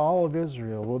saved. All of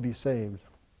Israel will be saved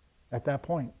at that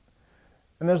point.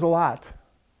 And there's a lot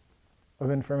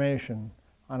of information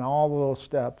on all of those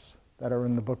steps that are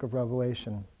in the book of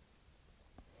Revelation.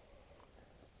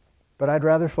 But I'd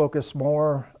rather focus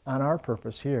more on our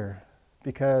purpose here,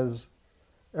 because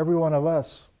every one of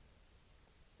us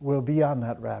will be on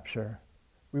that rapture.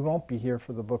 We won't be here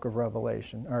for the book of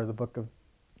Revelation, or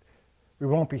we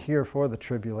won't be here for the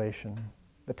tribulation,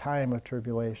 the time of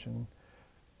tribulation,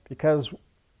 because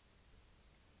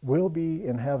we'll be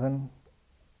in heaven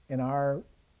in our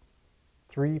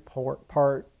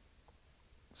three-part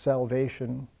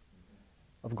salvation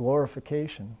of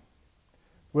glorification.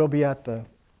 We'll be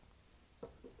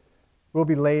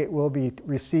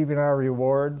receiving our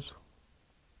rewards.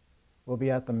 We'll be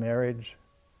at the marriage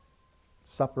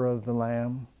supper of the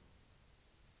Lamb.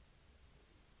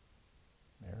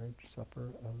 Marriage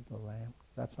supper of the Lamb.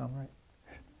 Does that sound right?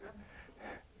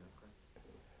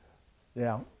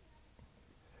 Yeah.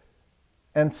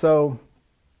 And so,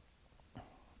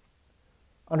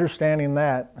 understanding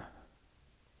that,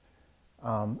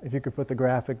 if you could put the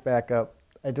graphic back up,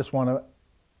 I just want to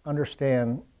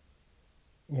understand,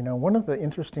 one of the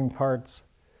interesting parts,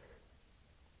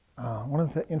 one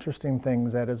of the interesting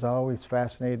things that has always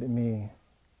fascinated me,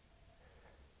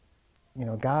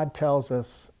 God tells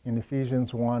us in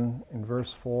Ephesians 1 in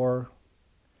verse 4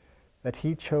 that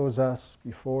he chose us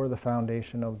before the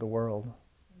foundation of the world.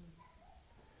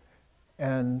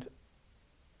 And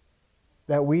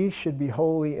that we should be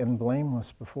holy and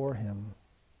blameless before him.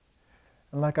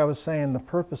 And like I was saying, the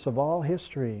purpose of all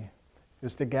history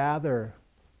is to gather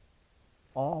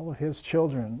all of his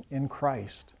children in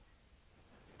Christ.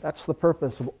 That's the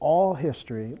purpose of all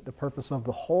history, the purpose of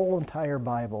the whole entire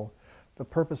Bible, the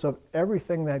purpose of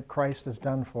everything that Christ has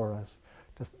done for us,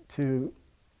 to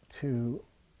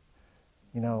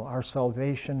our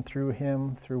salvation through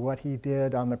him, through what he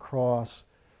did on the cross,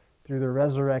 through the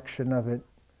resurrection of it,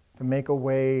 to make a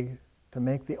way, to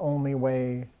make the only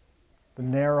way, the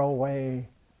narrow way.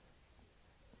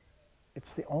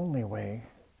 It's the only way.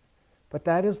 But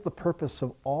that is the purpose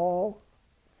of all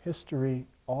history,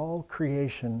 all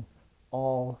creation,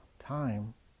 all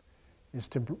time, is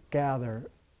to gather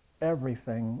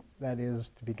everything that is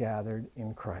to be gathered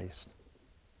in Christ.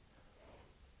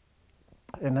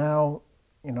 And now,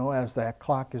 as that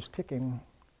clock is ticking,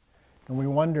 and we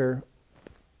wonder,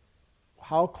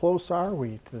 how close are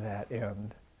we to that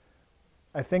end?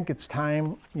 I think it's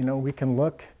time, we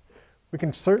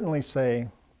can certainly say,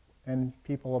 and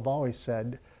people have always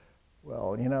said,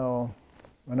 well,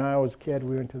 when I was a kid,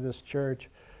 we went to this church,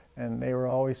 and they were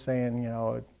always saying,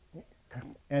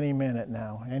 any minute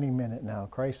now,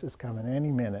 Christ is coming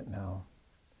any minute now.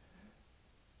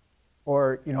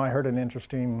 Or, I heard an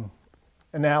interesting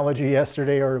analogy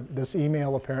yesterday, or this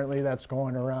email apparently that's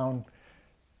going around,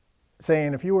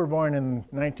 saying if you were born in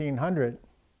 1900,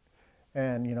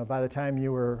 and, by the time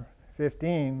you were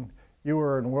 15, you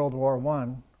were in World War I.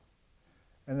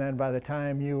 And then by the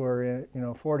time you were,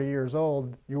 40 years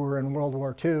old, you were in World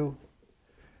War II.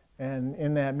 And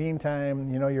in that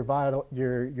meantime,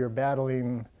 you're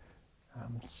battling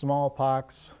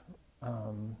smallpox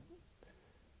and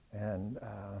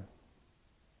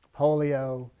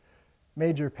polio,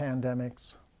 major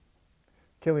pandemics,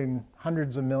 killing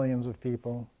hundreds of millions of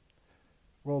people.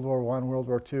 World War I, World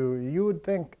War II. You would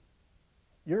think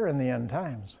you're in the end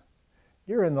times.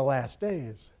 You're in the last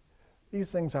days.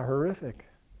 These things are horrific.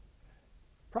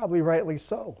 Probably rightly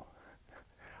so.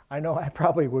 I know I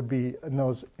probably would be in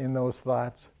those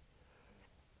thoughts.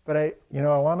 But I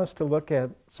want us to look at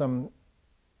some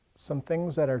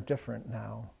things that are different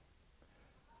now.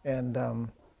 And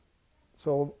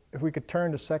so if we could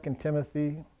turn to 2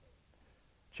 Timothy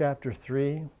chapter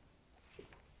 3.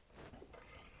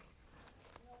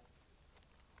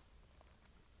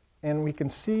 And we can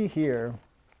see here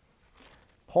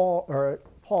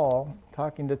Paul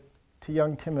talking to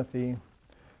young Timothy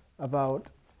about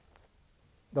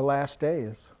the last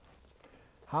days.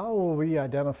 How will we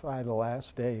identify the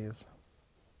last days?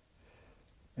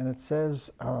 And it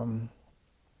says,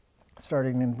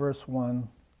 starting in verse 1,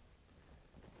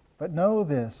 "But know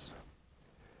this,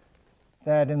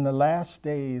 that in the last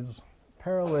days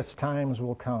perilous times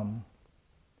will come.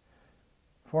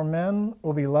 For men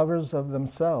will be lovers of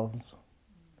themselves,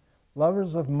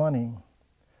 lovers of money,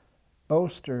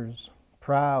 boasters,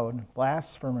 proud,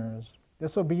 blasphemers,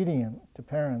 disobedient to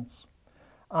parents,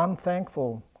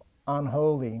 unthankful,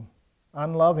 unholy,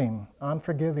 unloving,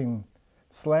 unforgiving,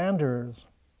 slanderers,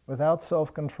 without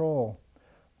self-control,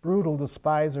 brutal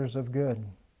despisers of good,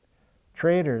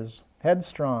 traitors,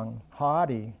 headstrong,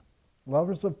 haughty,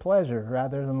 lovers of pleasure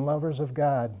rather than lovers of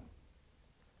God,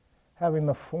 having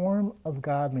the form of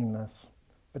godliness,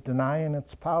 but denying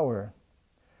its power,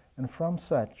 and from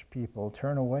such people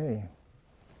turn away.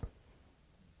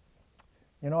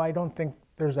 You know, I don't think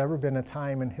there's ever been a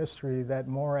time in history that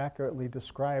more accurately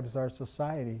describes our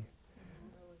society.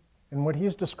 And what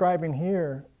he's describing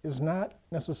here is not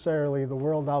necessarily the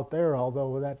world out there,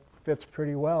 although that fits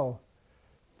pretty well.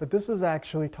 But this is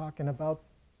actually talking about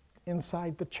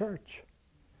inside the church.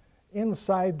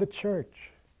 Inside the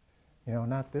church. You know,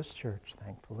 not this church,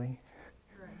 thankfully.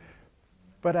 Right.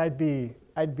 But I'd be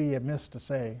amiss to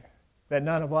say that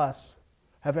none of us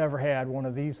have ever had one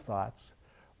of these thoughts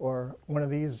or one of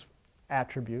these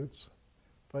attributes.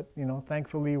 But, you know,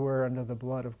 thankfully we're under the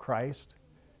blood of Christ.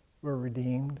 We're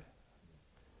redeemed.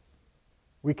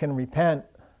 We can repent.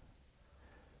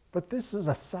 But this is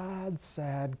a sad,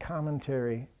 sad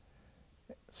commentary,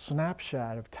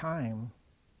 snapshot of time.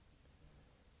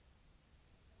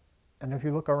 And if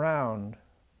you look around,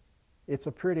 it's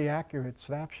a pretty accurate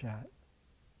snapshot.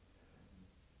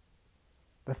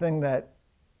 The thing that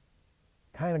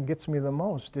kind of gets me the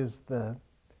most is the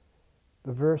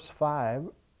verse 5,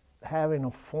 having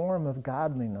a form of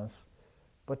godliness,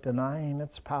 but denying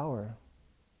its power.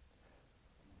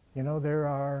 You know, there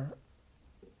are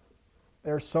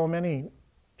so many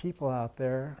people out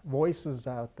there, voices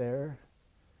out there,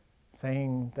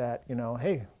 saying that, you know,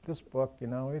 hey, this book, you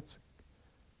know, it's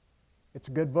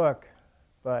a good book,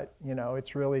 but, you know,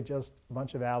 it's really just a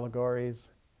bunch of allegories.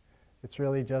 It's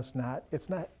really just not, it's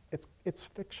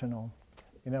fictional.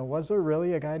 You know, was there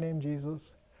really a guy named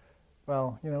Jesus?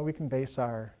 Well, you know, we can base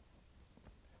our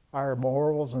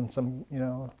morals and some, you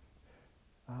know,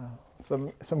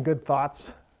 some good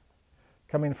thoughts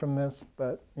coming from this,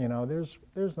 but, you know,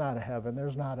 there's not a heaven,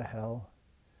 there's not a hell.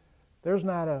 There's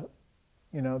not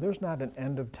an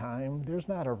end of time, there's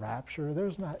not a rapture,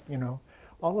 there's not, you know,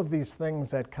 all of these things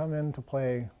that come into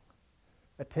play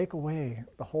that take away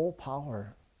the whole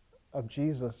power of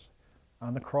Jesus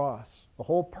on the cross, the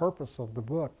whole purpose of the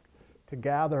book, to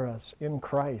gather us in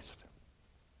Christ.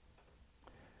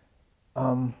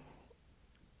 And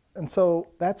so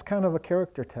that's kind of a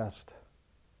character test.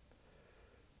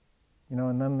 You know,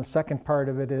 and then the second part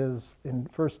of it is in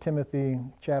 1 Timothy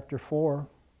chapter 4.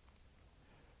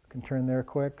 You can turn there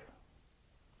quick.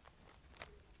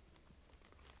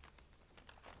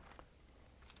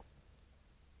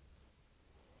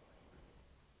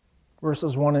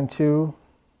 Verses 1 and 2.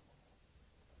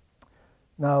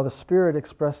 Now the Spirit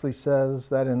expressly says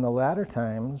that in the latter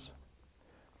times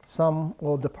some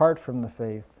will depart from the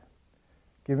faith,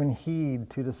 giving heed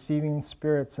to deceiving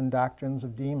spirits and doctrines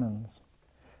of demons,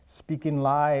 speaking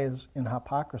lies in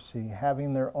hypocrisy,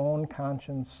 having their own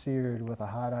conscience seared with a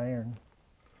hot iron.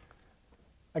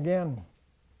 Again,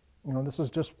 you know, this is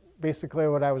just basically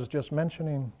what I was just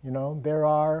mentioning. You know, there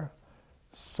are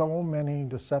so many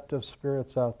deceptive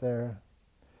spirits out there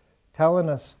telling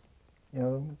us, you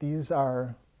know,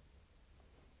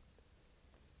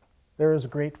 there is a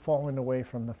great falling away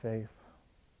from the faith.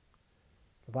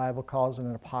 The Bible calls it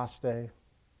an apostate.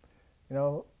 You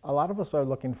know, a lot of us are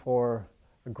looking for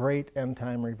a great end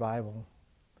time revival.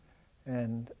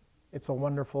 And it's a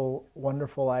wonderful,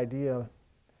 wonderful idea.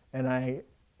 And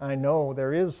I know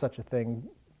there is such a thing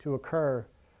to occur.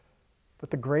 But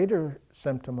the greater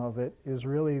symptom of it is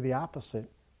really the opposite.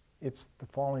 It's the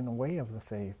falling away of the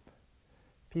faith.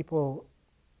 People,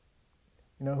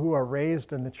 you know, who are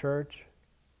raised in the church,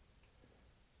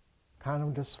 kind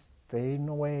of just fading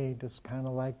away, just kind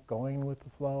of like going with the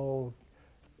flow,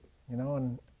 you know,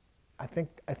 and I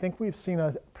think we've seen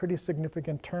a pretty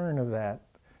significant turn of that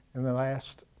in the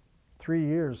last 3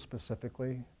 years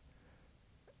specifically,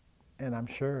 and I'm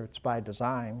sure it's by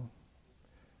design.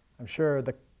 I'm sure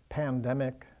the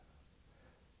pandemic,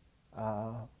 you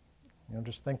know,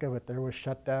 just think of it, there was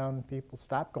shutdown, people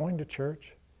stopped going to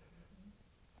church.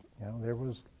 You know,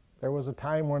 there was a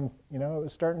time when, you know, it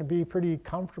was starting to be pretty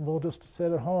comfortable just to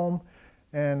sit at home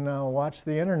and watch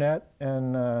the internet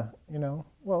and, you know,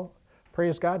 well,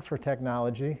 praise God for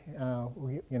technology.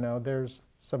 You know, there's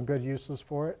some good uses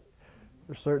for it.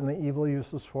 There's certainly evil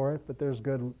uses for it, but there's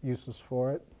good uses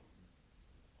for it.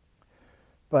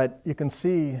 But you can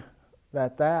see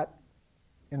that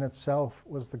in itself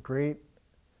was the great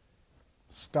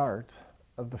start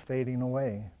of the fading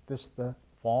away, the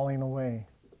falling away.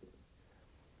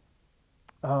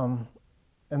 And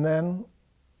then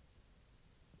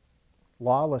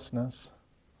lawlessness,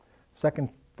 2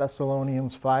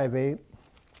 Thessalonians 5:8.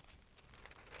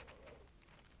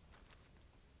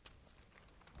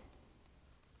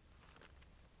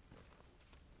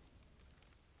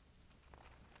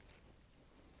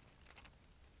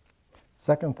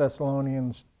 Second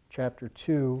Thessalonians chapter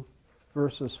 2,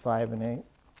 verses 5 and 8.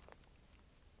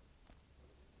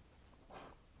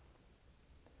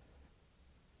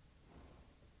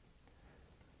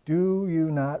 Do you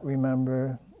not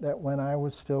remember that when I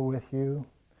was still with you,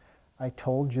 I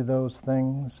told you those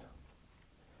things?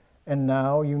 And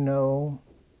now you know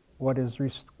what is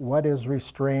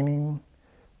restraining,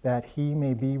 that he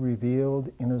may be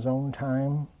revealed in his own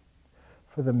time?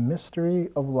 For the mystery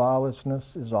of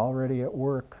lawlessness is already at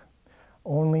work.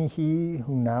 Only he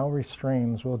who now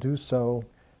restrains will do so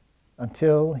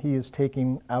until he is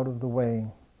taken out of the way.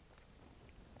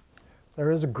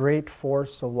 There is a great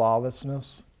force of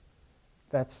lawlessness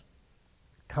that's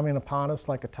coming upon us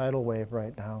like a tidal wave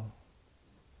right now.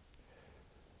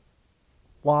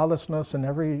 Lawlessness in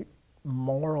every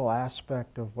moral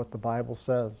aspect of what the Bible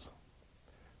says.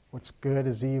 What's good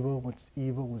is evil, what's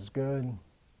evil is good.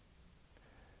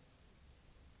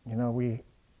 You know,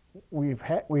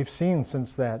 we've seen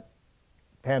since that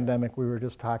pandemic we were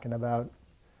just talking about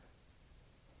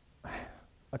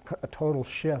a total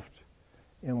shift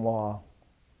in law,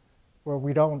 where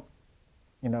we don't,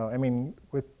 you know, I mean,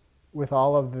 with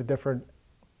all of the different,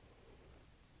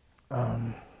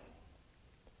 well,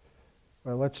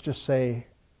 let's just say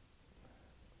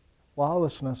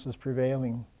lawlessness is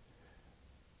prevailing.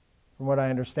 From what I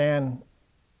understand,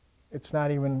 it's not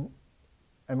even,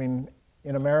 I mean,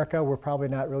 in America, we're probably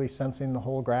not really sensing the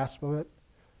whole grasp of it.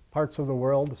 Parts of the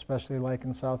world, especially like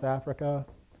in South Africa,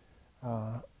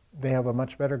 they have a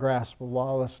much better grasp of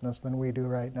lawlessness than we do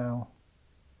right now.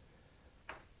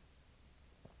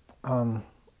 But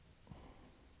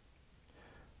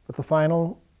the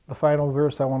final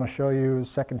verse I want to show you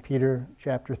is 2 Peter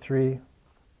chapter 3,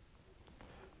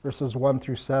 verses 1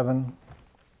 through 7.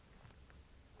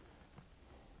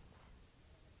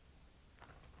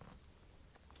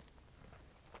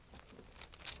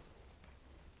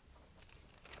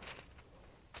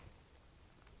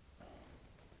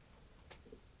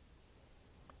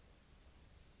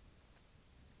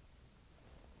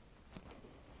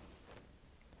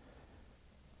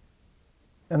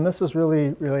 And this is really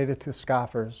related to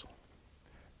scoffers.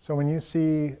 So when you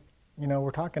see, you know,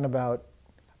 we're talking about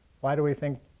why do we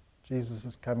think Jesus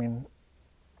is coming?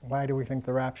 Why do we think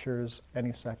the rapture is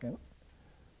any second?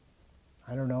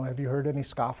 I don't know. Have you heard any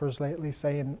scoffers lately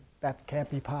saying that can't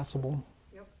be possible?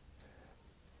 Yep.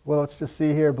 Well, let's just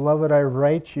see here. Beloved, I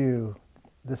write you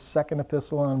this second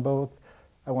epistle on both.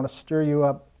 I want to stir you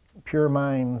up pure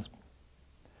minds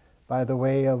by the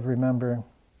way of remember,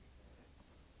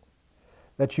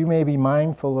 that you may be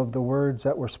mindful of the words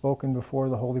that were spoken before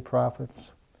the holy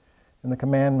prophets and the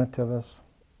commandment of us,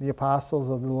 the apostles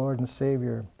of the Lord and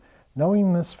Savior,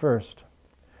 knowing this first,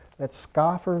 that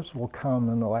scoffers will come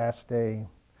in the last day,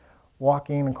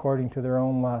 walking according to their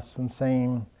own lusts and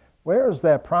saying, where is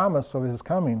that promise of his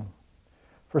coming?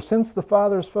 For since the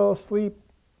fathers fell asleep,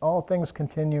 all things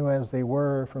continue as they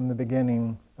were from the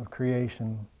beginning of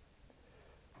creation.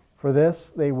 For this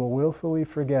they will willfully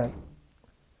forget,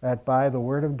 that by the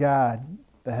word of God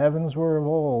the heavens were of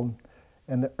old,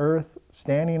 and the earth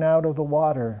standing out of the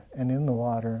water and in the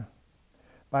water,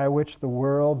 by which the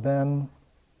world then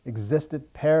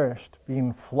existed perished,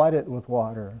 being flooded with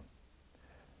water.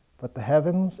 But the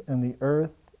heavens and the earth,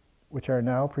 which are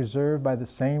now preserved by the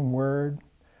same word,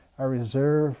 are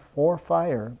reserved for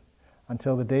fire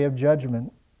until the day of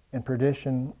judgment and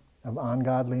perdition of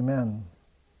ungodly men.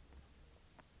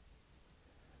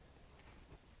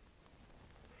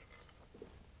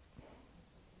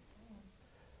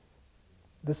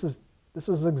 This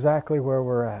is exactly where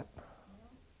we're at.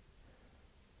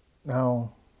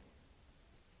 Now,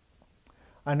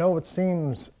 I know it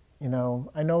seems, you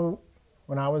know, I know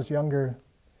when I was younger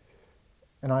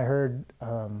and I heard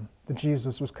that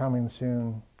Jesus was coming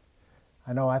soon,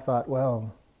 I know I thought,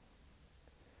 well,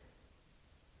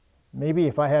 maybe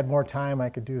if I had more time I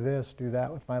could do this, do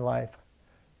that with my life.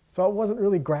 So I wasn't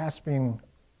really grasping,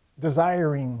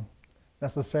 desiring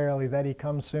necessarily that he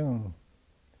comes soon.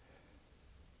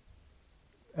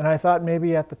 And I thought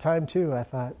maybe at the time too, I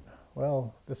thought,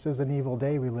 well, this is an evil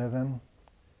day we live in.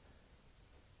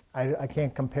 I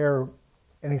can't compare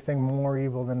anything more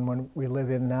evil than when we live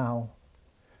in now.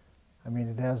 I mean,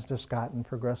 it has just gotten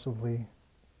progressively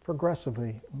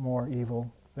progressively more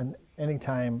evil than any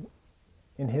time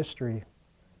in history.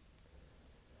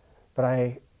 But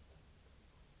I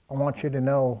want you to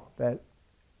know that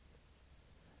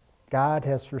God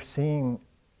has foreseen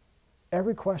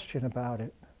every question about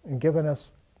it and given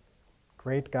us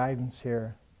great guidance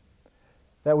here,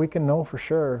 that we can know for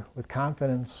sure with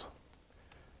confidence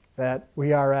that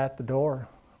we are at the door.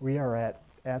 We are at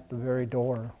the very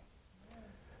door.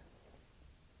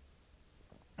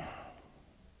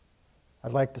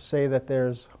 I'd like to say that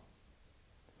there's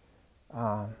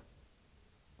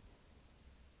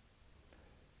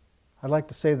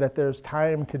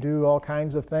time to do all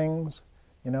kinds of things,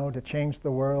 to change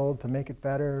the world, to make it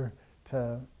better,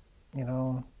 to,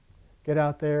 get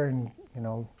out there and,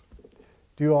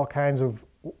 do all kinds of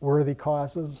worthy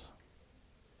causes.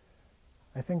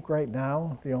 I think right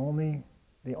now the only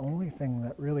thing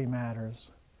that really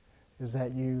matters is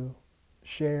that you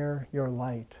share your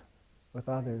light with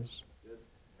others,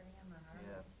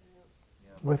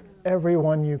 with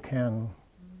everyone you can.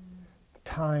 The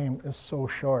time is so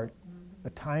short. The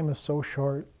time is so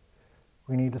short.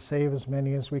 We need to save as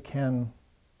many as we can.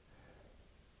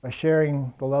 By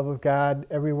sharing the love of God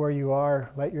everywhere you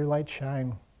are, let your light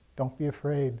shine. Don't be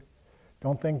afraid.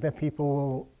 Don't think that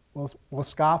people will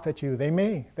scoff at you. They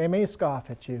may scoff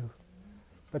at you.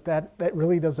 But that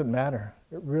really doesn't matter.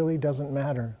 It really doesn't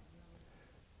matter.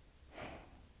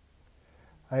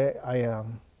 I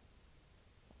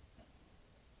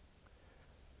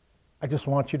just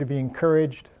want you to be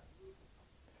encouraged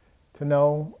to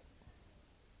know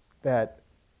that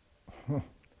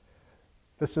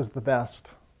this is the best.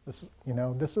 This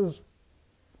is,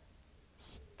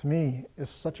 to me, is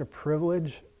such a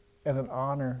privilege and an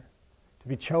honor to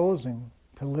be chosen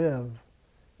to live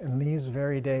in these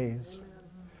very days,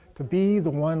 to be the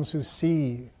ones who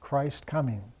see Christ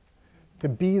coming, to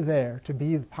be there, to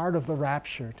be part of the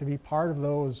rapture, to be part of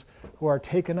those who are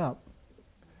taken up.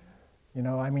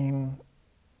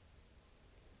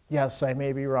 Yes, I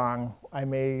may be wrong. I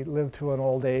may live to an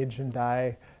old age and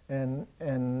die, and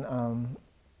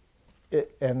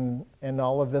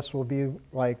all of this will be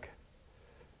like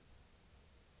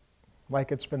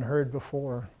it's been heard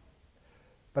before.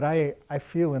 But I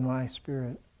feel in my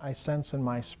spirit, I sense in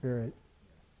my spirit,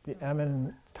 the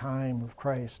imminent time of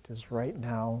Christ is right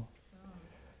now.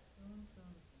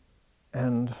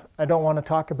 And I don't want to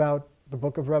talk about the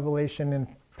book of Revelation and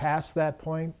past that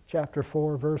point, chapter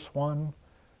 4, verse 1,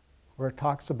 where it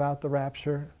talks about the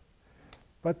rapture.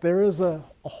 But there is a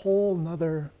whole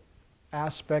nother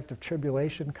aspect of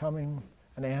tribulation coming,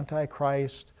 an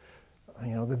antichrist,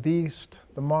 the beast,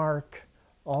 the mark,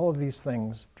 all of these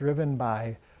things driven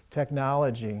by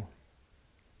technology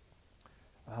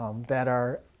that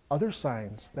are other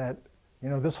signs that,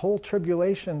 this whole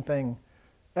tribulation thing,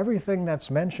 everything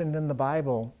that's mentioned in the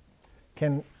Bible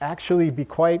can actually be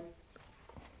quite,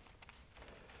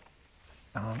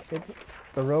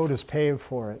 the road is paved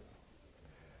for it.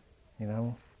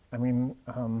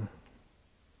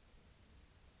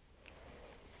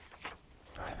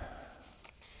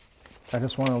 I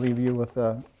just want to leave you with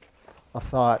a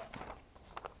thought.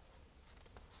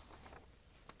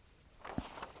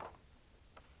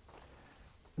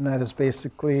 And that is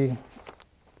basically,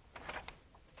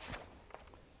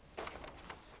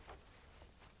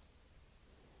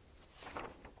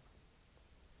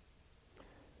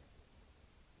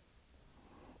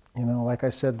 like I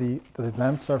said, the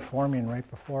events are forming right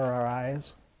before our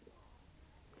eyes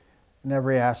in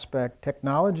every aspect.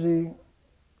 Technology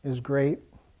is great.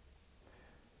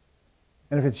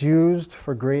 And if it's used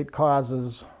for great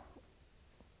causes,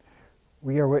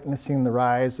 we are witnessing the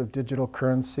rise of digital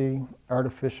currency,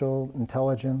 artificial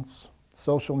intelligence,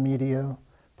 social media,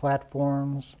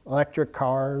 platforms, electric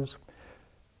cars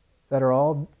that are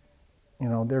all,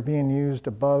 they're being used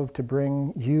above to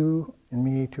bring you and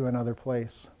me to another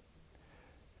place.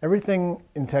 Everything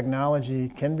in technology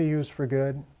can be used for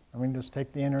good. Just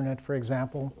take the internet, for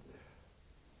example.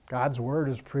 God's word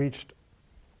is preached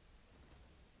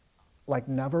like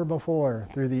never before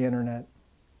through the internet.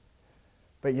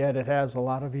 But yet it has a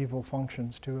lot of evil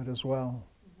functions to it as well.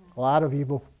 Mm-hmm. A lot of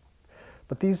evil.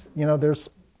 But these,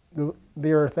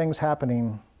 there are things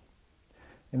happening.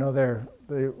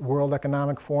 The World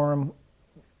Economic Forum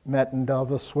met in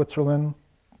Davos, Switzerland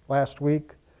last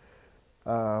week.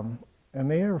 And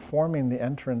they are forming the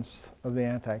entrance of the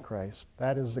Antichrist.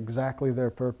 That is exactly their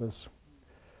purpose.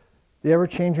 The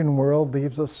ever-changing world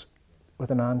leaves us with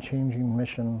an unchanging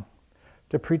mission: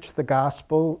 to preach the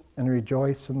gospel and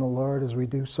rejoice in the Lord as we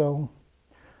do so.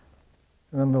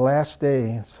 And in the last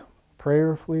days,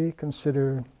 prayerfully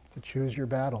consider to choose your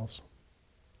battles.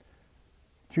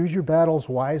 Choose your battles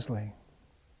wisely.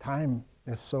 Time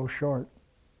is so short.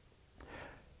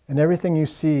 In everything you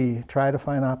see, try to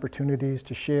find opportunities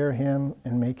to share him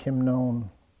and make him known.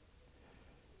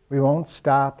 We won't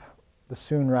stop the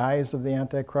soon rise of the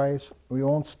Antichrist. We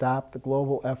won't stop the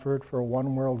global effort for a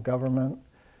one-world government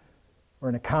or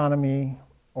an economy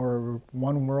or a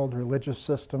one-world religious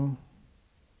system.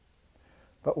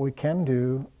 But what we can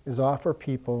do is offer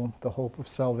people the hope of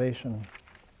salvation.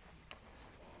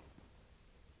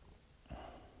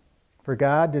 For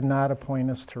God did not appoint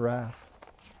us to wrath,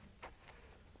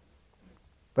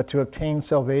 but to obtain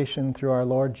salvation through our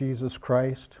Lord Jesus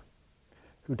Christ,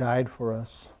 who died for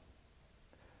us.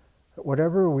 But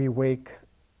whether we wake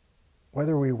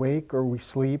or we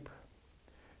sleep,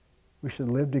 we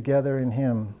should live together in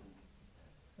him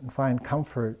and find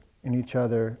comfort in each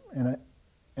other and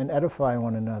edify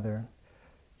one another,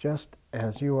 just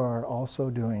as you are also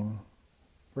doing.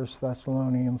 1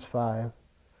 Thessalonians 5.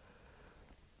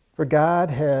 For God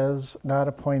has not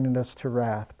appointed us to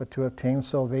wrath, but to obtain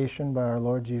salvation by our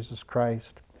Lord Jesus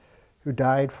Christ, who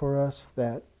died for us,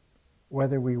 that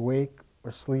whether we wake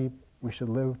or sleep, we should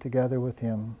live together with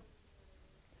him.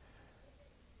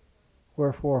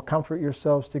 Wherefore, comfort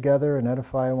yourselves together and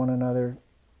edify one another,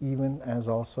 even as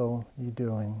also ye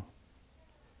doing.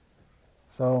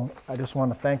 So I just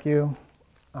want to thank you,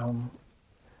 and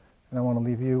I want to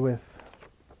leave you with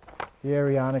the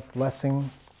Arianic blessing.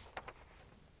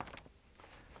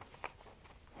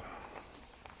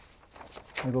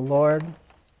 May the Lord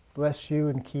bless you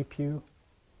and keep you.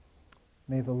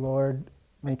 May the Lord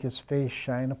make his face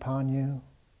shine upon you.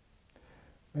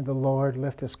 May the Lord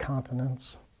lift his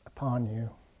countenance upon you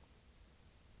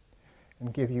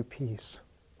and give you peace.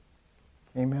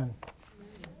 Amen.